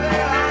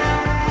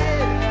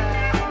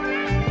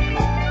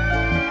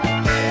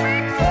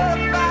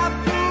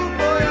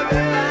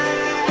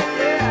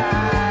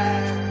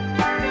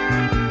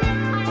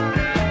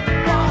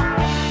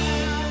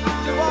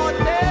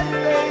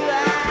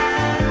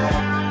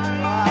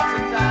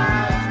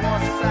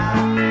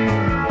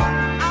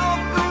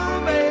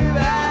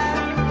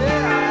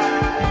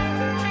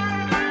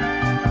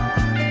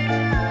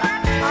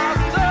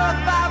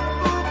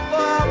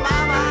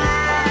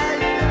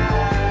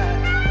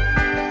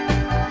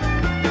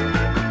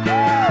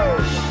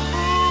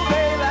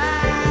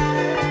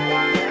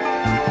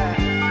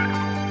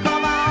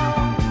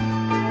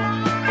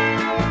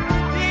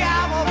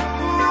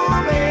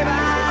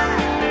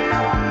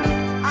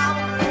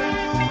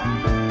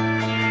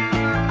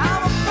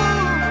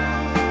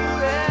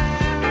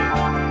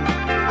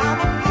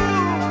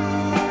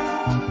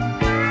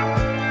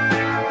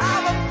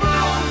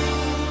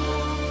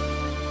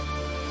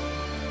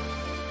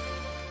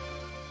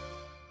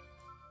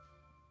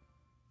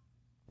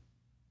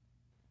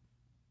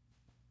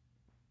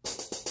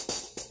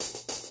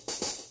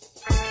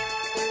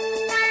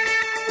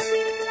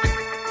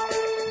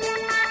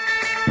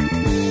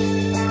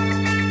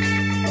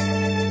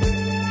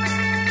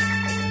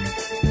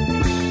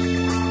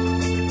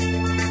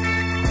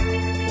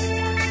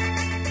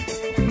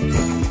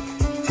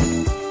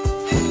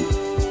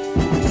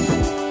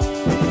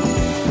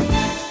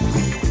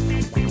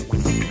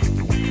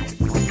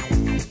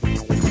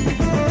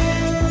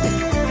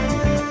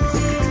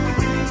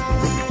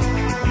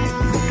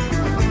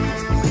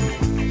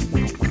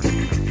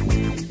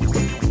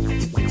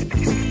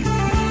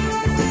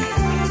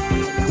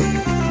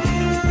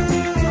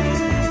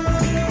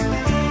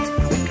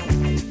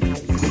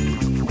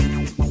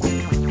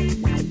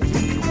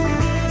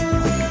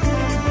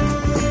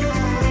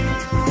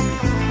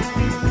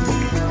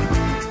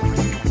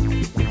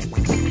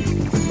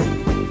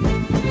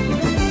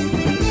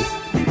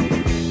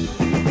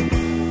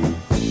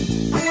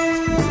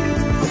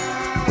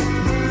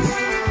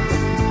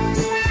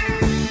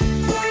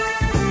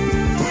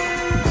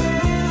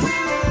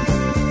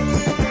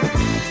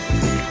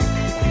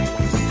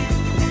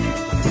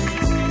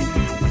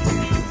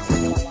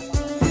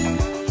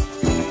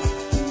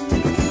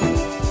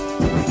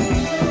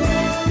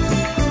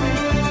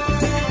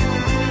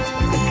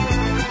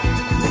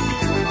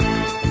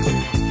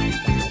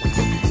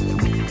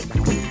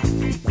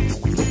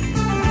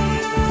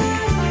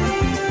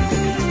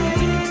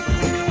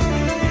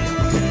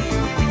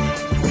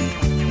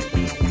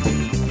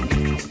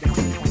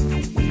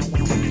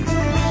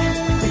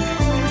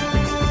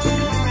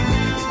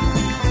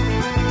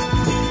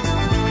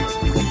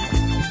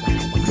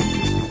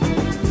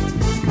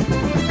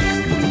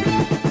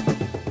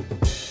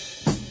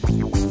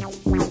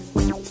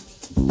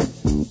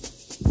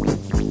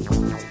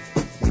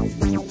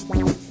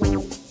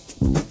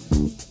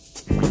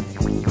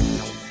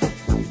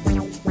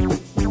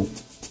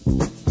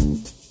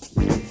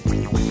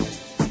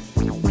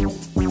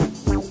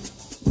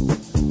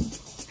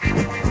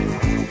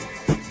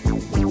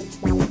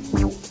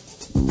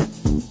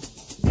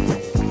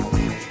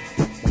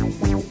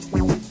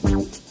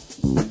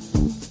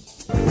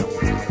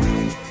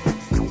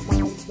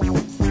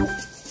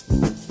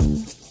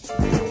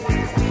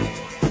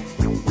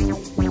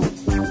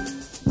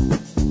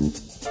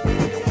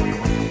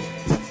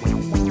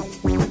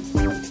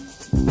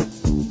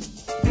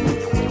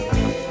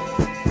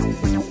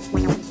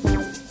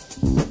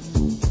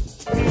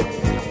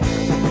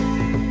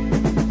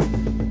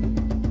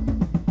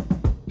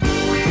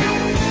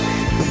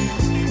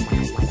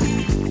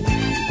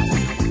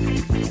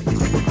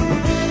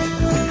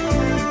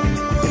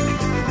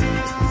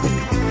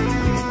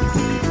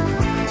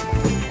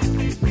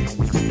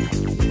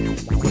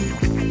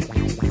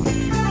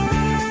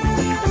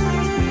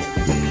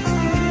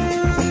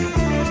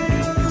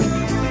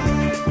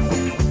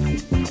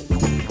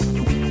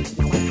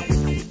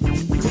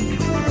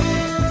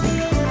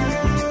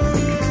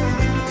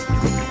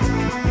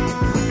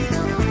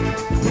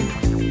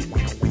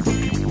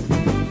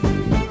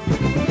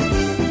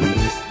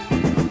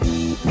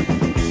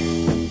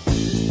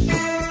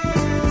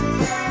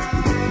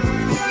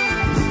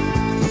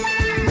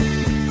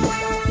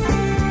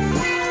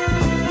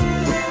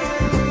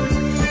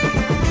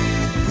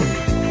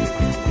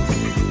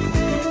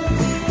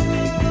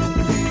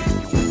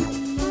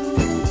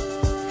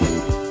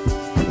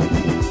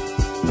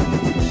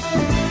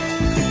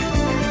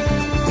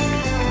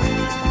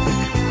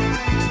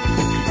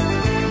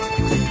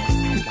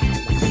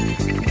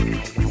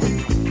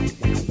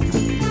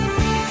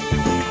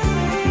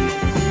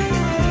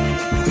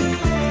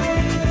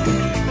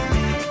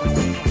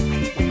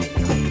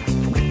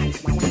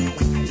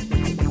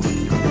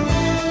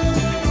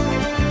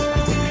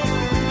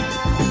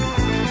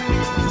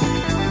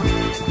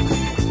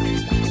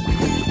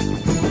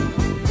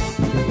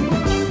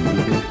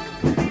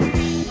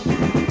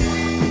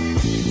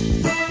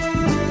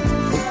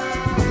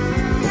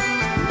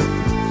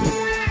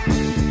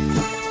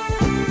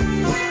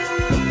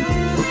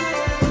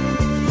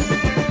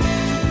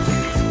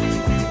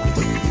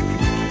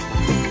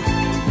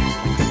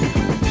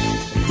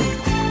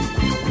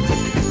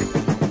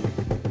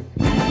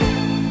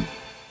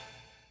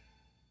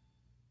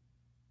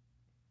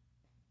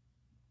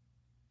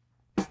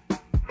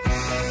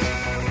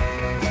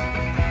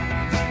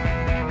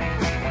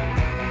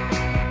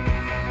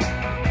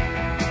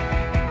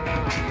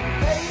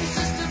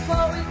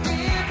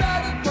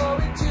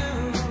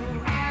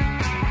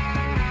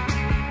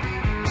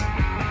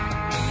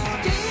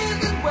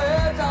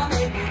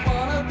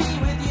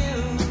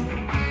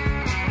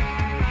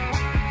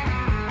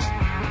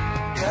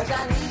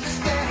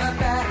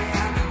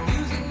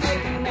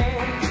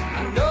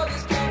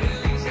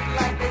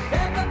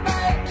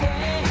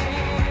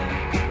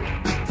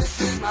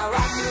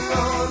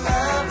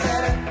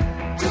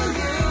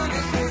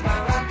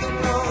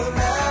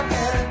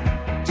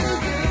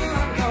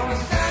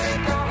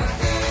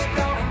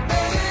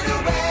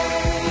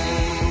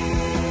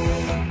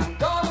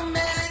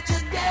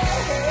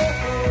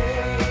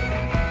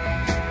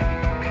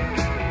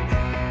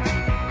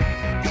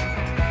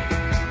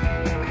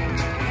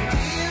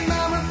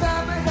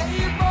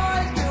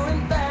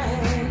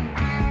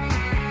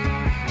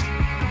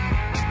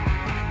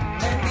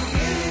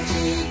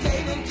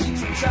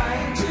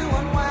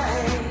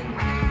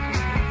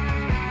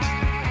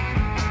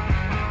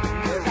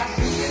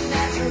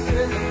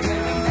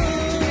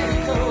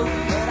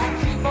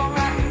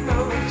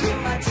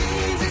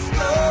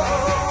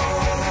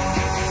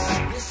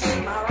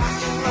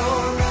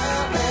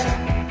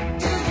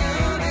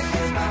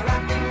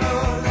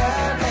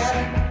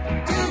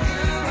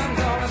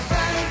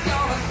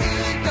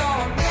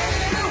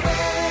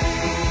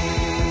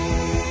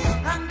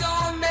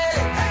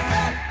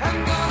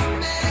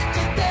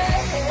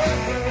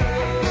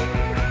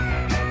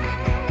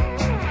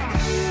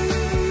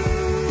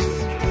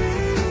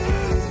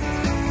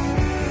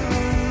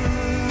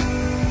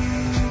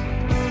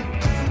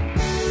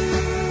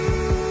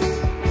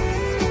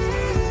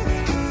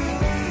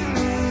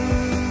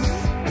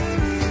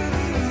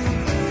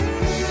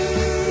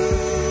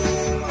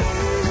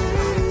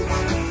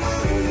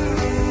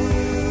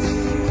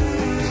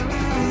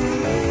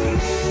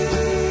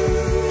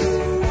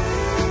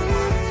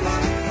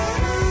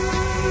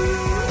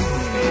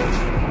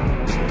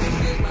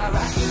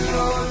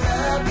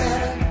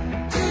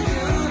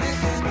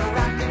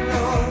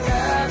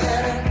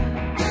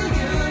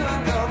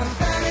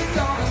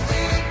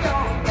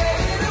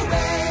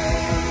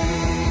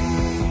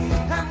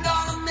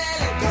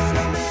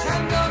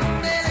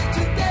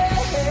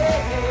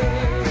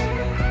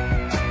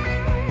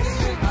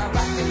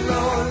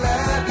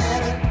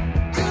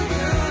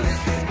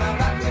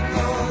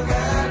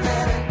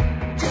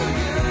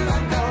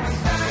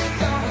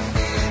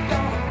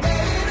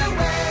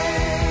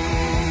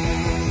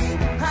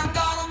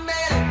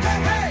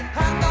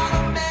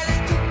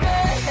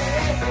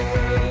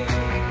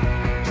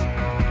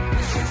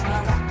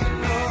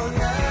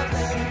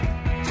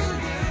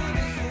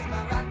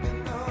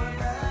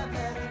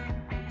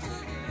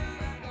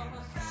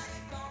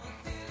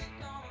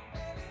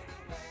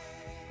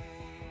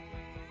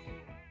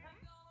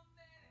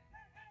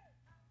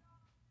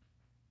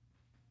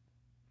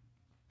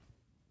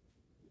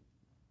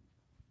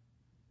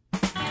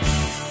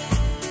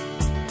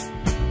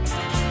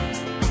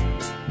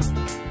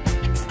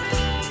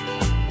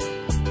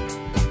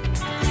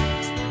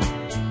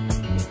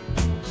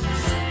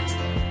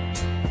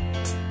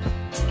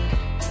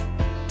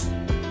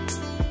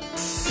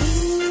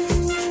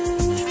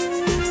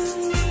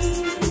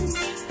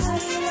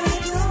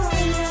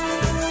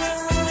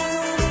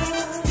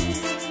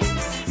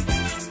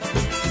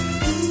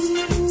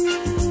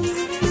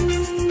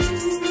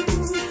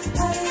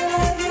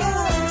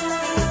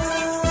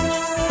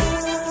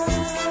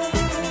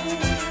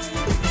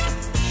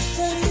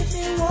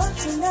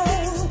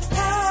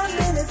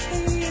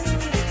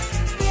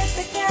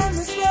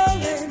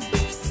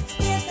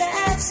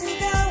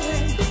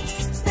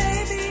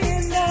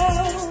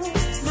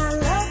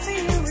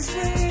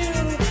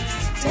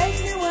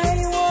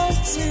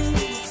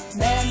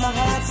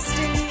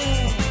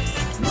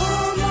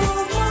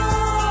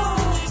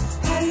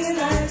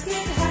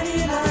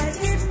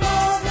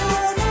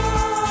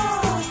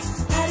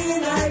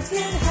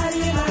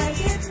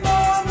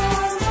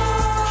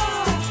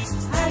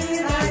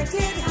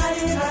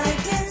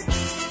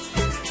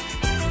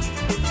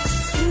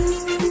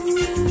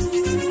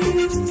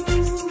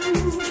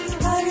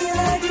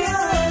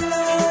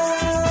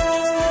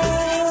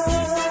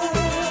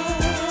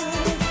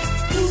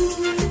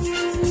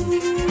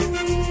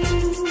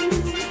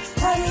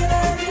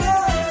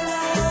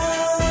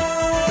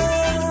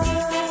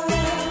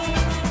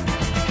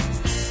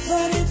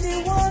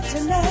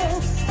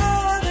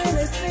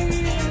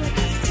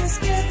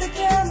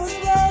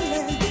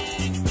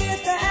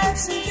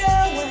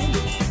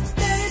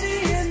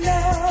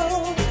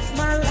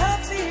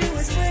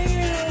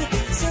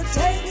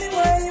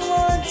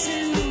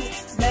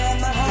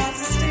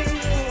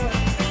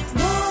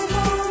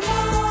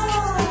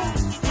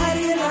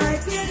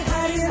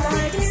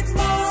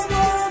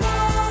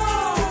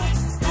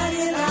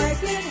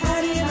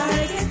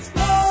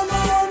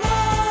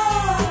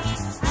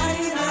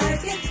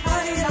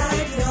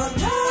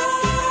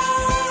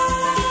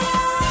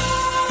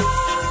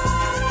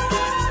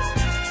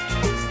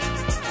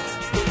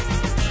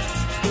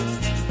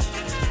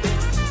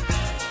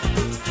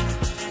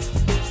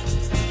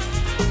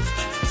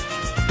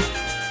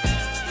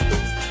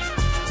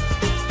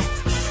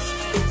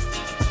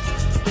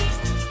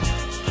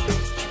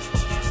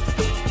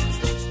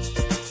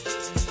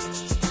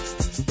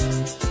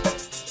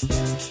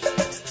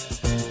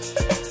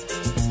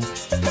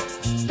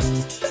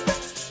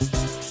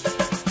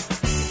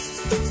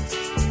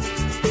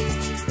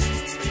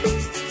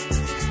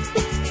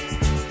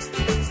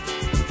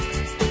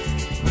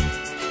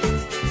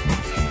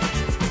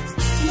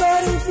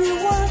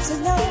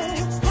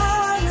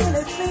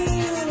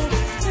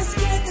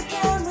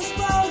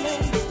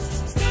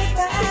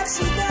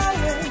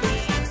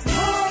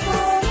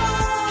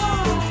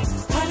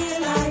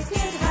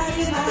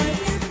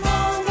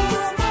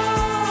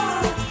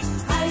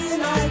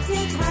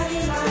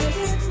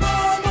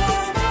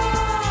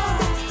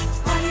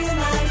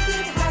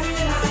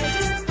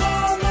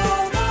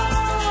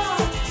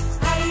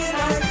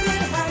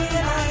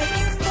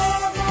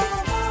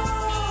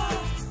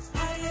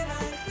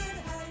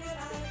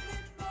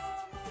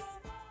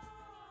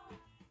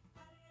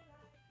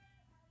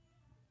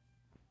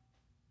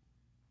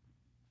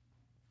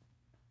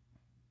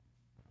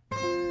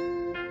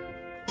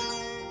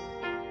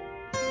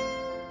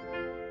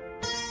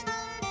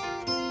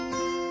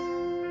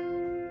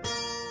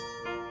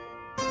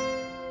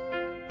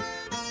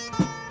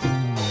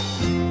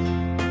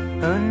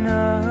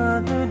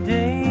 another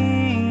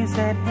day's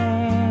at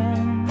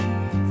hand.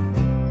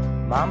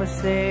 Mama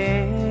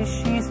says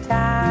she's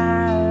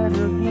tired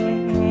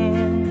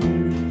again.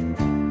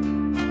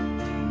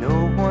 No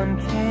one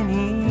can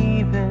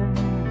even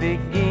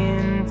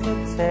begin to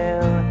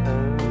tell her.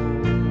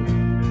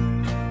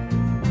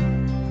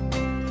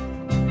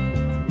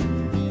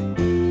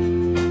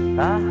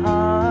 I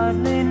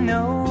hardly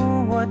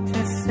know what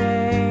to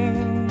say,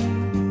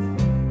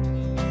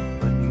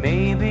 but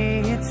maybe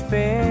it's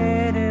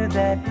better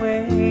that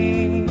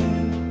way.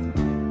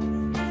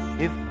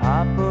 If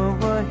Papa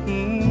were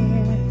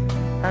here,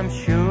 I'm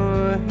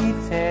sure he'd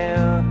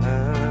tell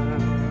her.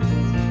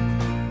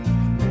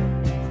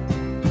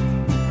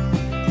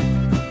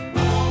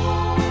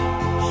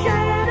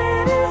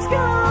 Shannon is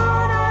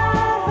gone, I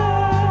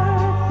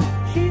heard.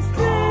 She's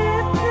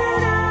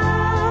drifted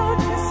out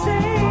to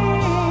sea.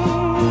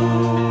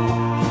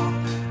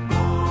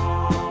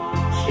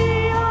 She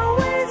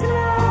always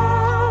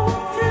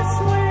loved to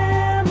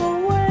swim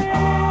away.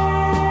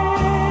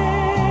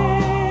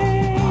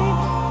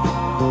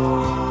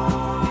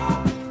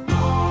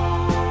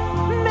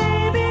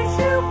 Maybe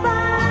she'll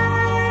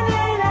find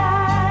an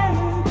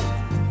island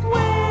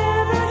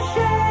with a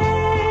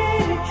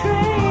shady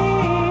tree,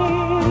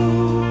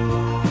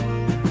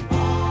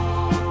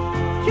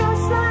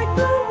 just like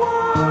the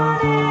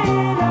one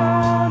in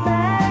our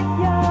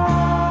backyard.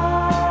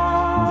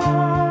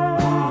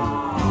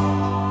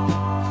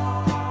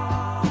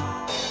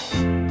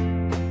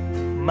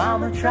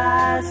 Mama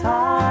tries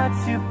hard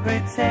to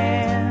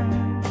pretend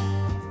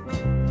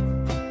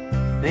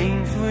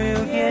things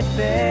will get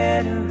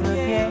better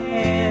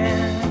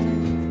again.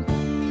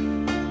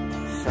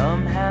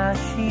 Somehow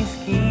she's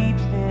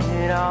keeping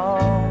it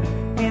all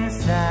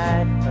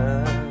inside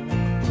her.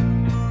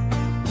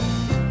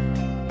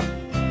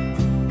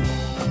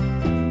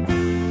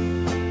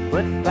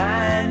 But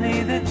finally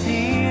the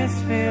tears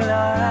fill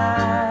our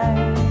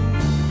eyes.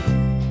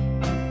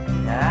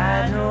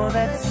 I know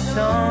that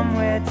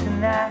somewhere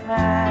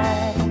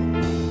tonight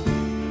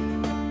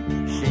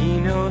she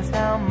knows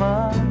how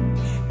much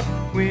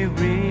we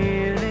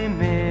really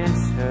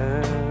miss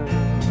her.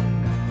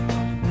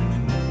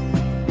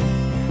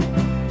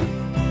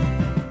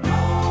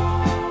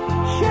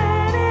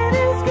 Shannon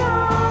is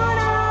gone,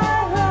 I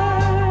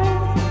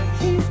heard.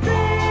 She's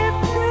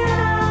drifted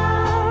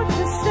out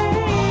to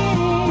sea.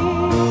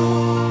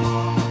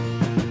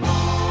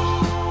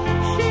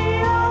 She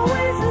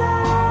always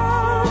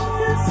loved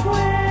to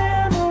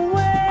swim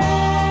away.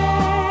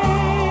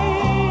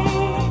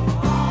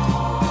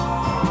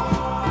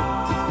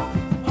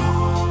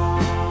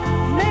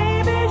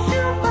 Maybe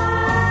she'll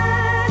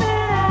find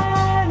an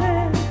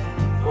island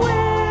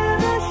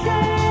with a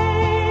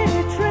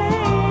shady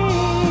tree,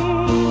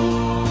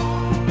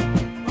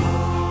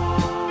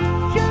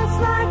 just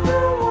like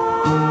the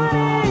one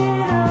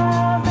in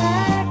our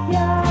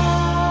backyard.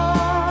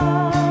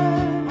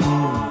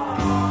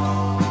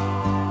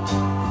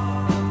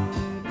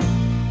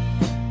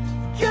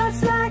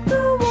 Just like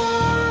the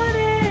one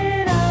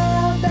in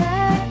our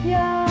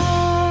backyard.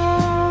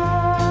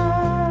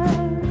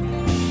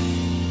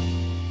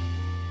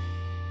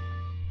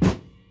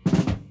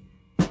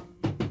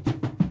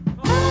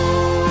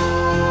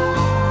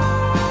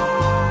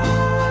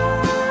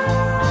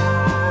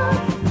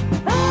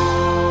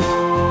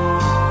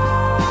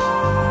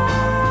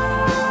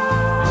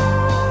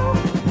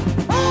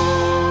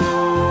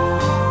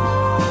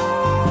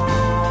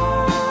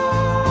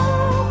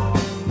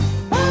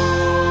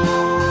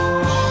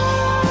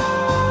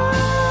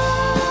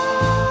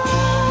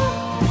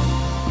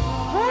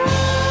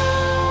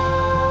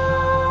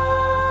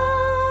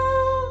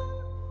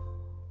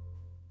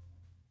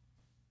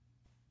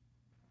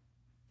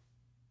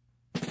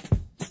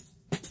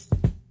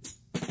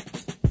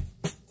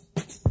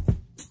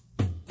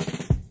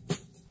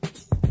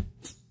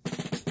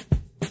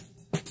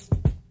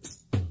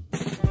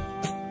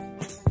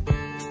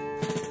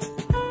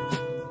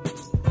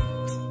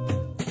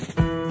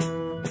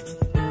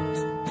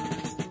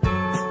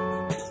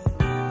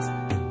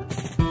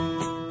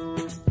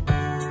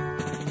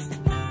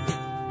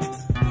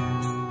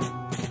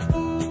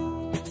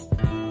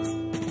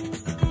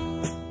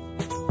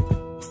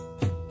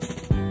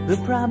 The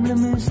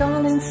problem is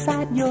all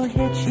inside your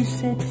head, she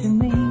said to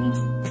me.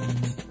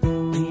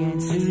 The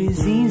answer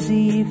is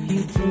easy if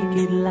you take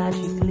it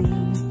logically.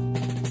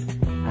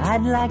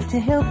 I'd like to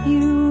help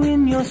you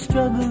in your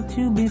struggle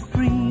to be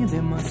free.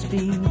 There must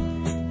be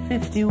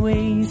 50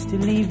 ways to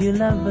leave your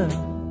lover.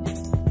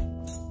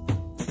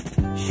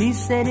 She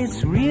said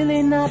it's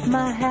really not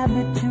my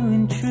habit to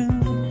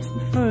intrude.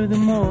 And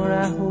furthermore,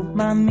 I hope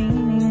my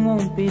meaning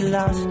won't be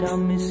lost or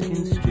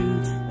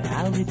misconstrued. But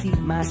I'll repeat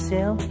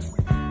myself.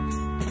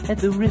 At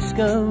the risk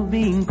of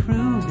being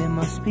crude, there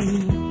must be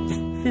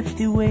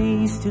 50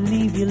 ways to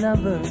leave your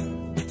lover.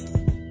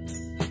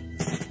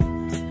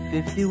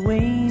 50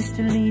 ways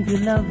to leave your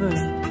lover.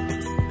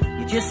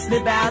 You just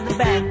slip out the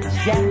back,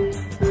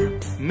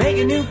 Jack. Make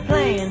a new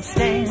plan,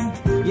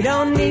 Stan. You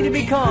don't need to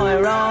be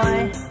coy,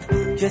 Roy.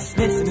 Just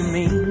listen to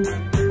me.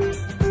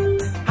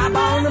 Hop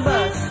on the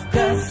bus.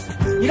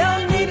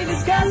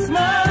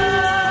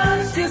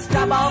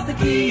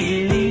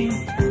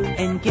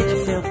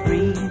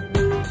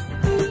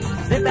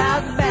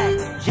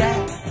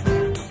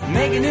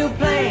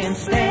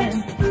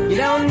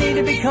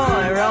 be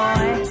coy,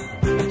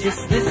 Roy.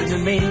 Just listen to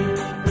me.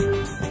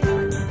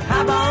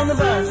 Hop on the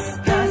bus,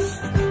 Gus.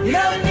 You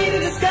don't need to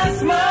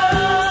discuss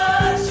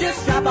much.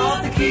 Just drop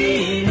off the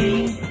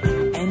key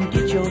and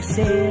get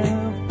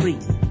yourself free.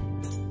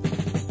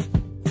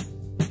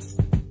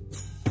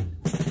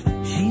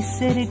 She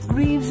said it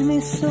grieves me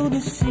so to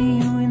see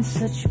you in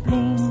such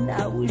pain.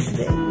 I wish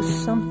there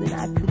was something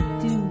I could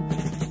do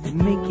to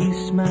make you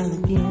smile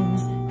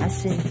again. I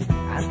said,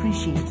 I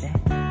appreciate that.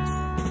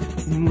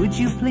 Would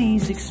you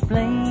please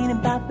explain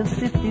about the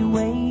 50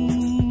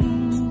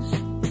 ways?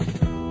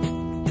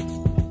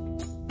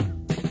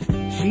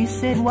 She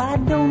said, why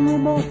don't we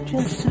both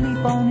just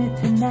sleep on it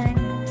tonight?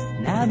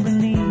 And I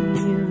believe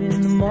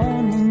in the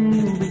morning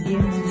you'll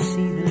begin to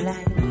see the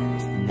light.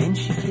 And then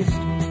she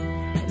kissed me,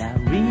 and I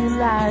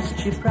realized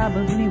she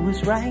probably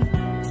was right.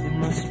 There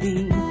must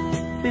be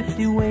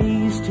 50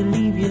 ways to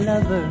leave your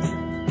lover.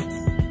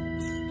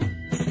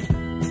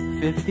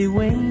 50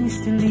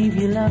 ways to leave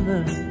your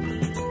lover.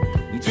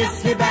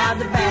 Just slip out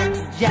the back,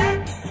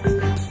 Jack.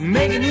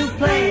 Make a new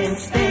plan,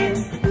 Stan.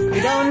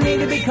 You don't need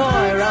to be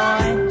coy,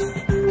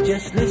 Roy.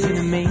 Just listen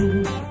to me.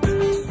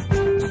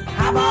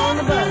 Hop on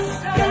the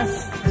bus, Gus.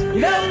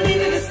 You don't need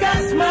to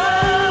discuss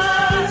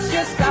much.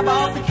 Just drop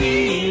off the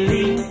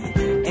key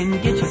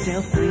and get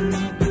yourself free.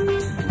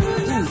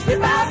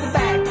 Slip out the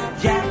back,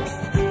 Jack.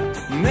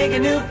 Make a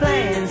new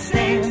plan,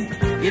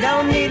 Stan. You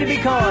don't need to be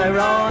coy,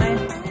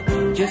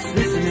 Roy. Just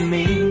listen to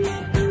me.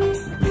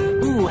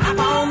 Hop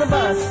on the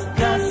bus,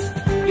 Gus.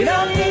 You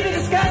don't need to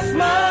discuss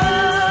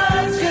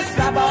much. Just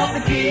drop off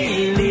the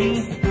key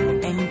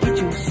and get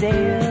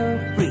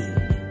yourself free.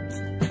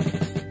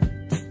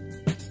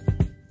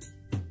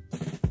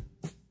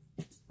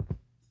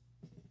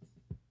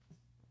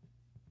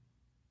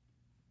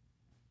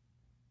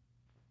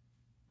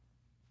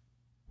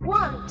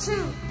 One,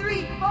 two,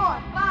 three,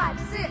 4, 5,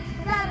 6,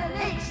 7,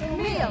 8,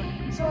 Shamil,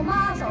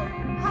 Shamazo,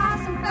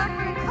 Haas and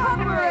Pepper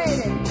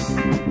Incorporated.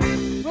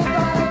 We're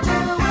gonna do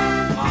it.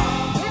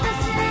 If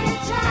it's any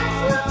chance,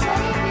 we'll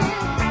take it.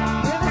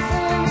 If it's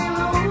any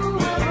rule,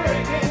 we'll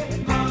break it.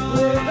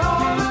 We're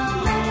gonna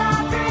make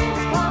our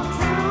dreams come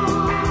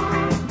true.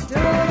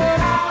 Doing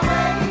it our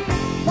way.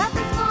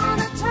 Nothing's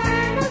gonna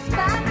turn us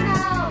back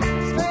now.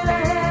 Straight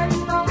ahead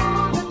and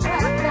on the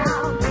track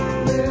now.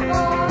 We're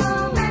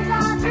gonna make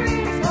our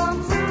dreams come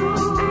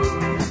true.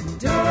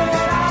 Doing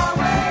it our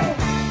way.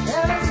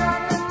 There is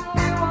nothing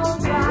we won't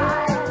try.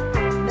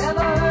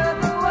 Never heard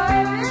the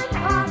word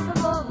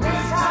impossible.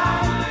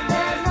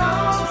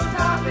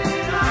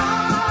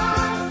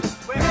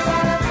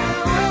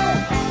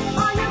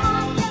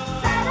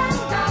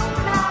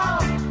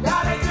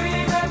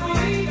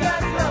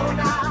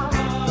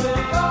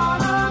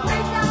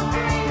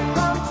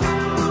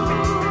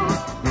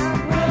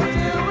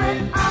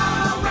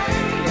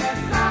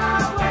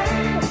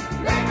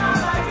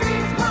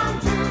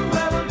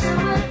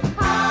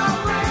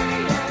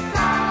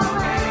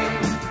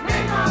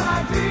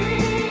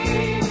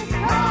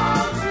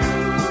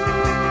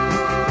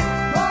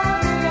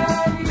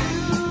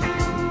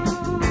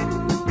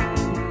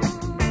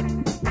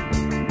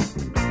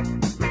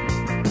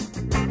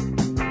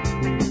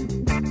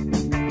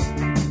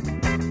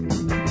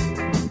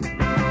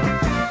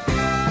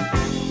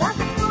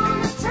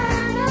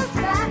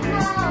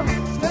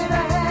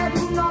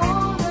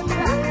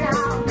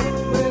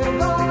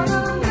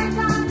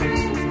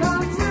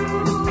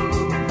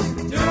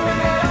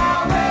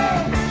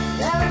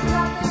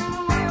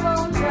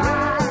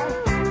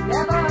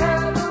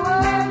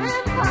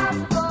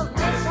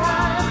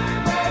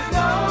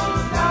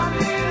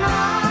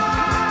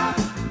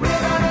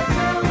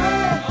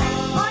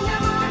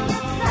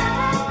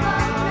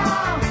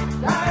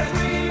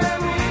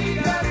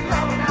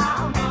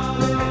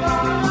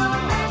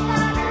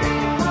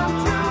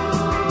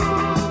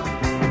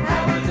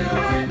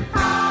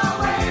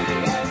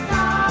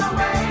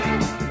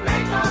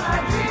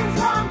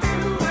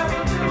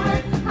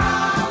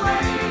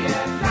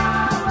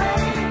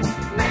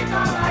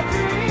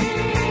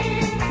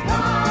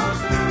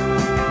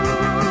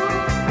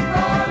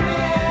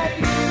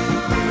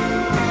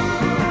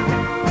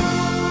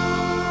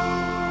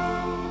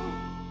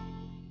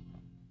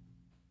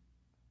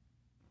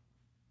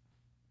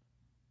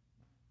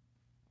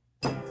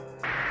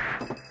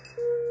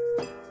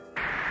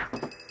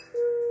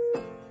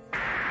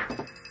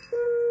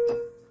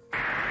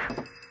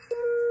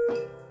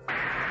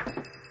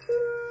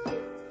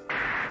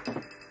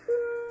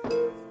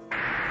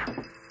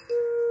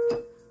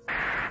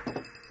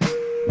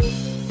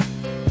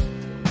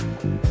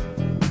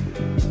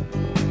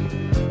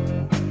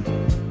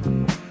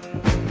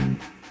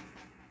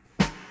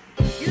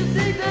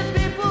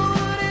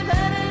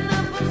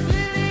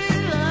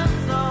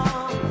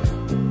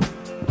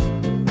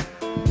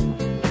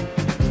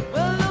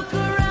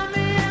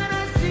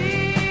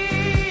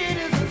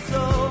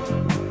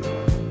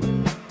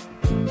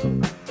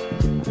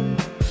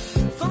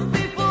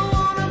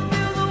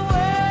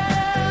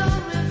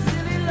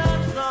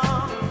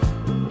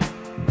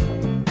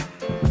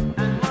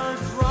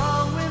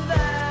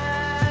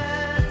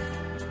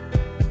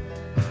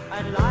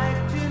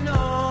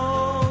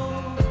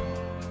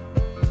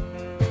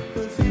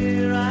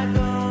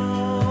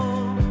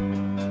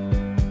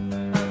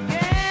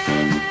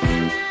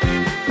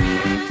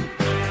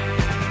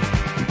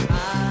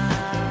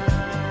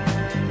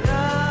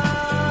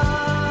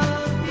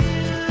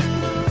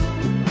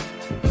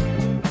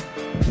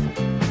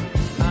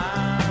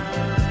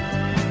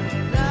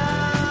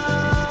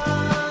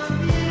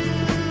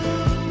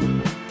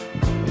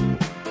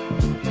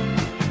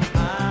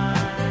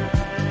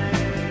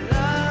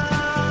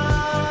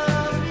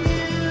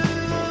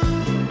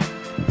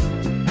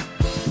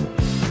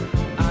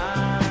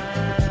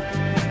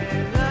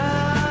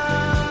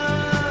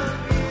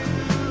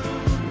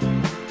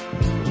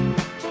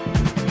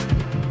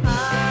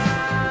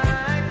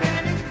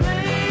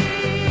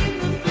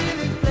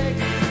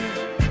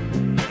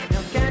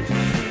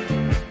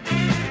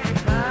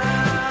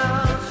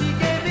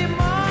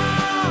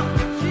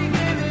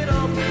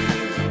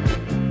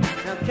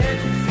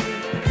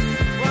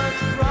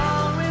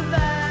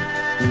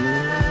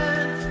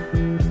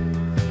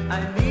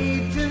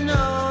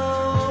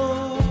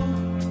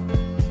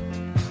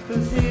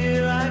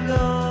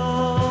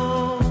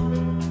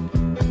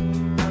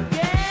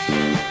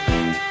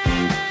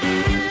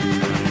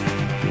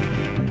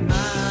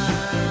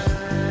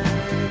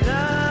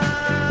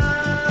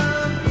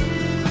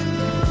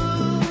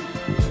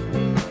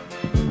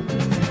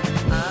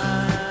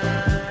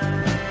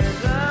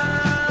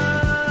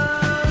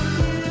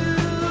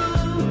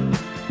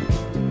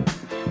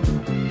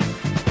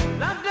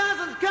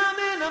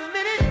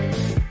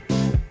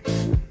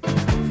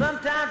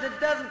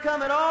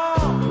 sum it all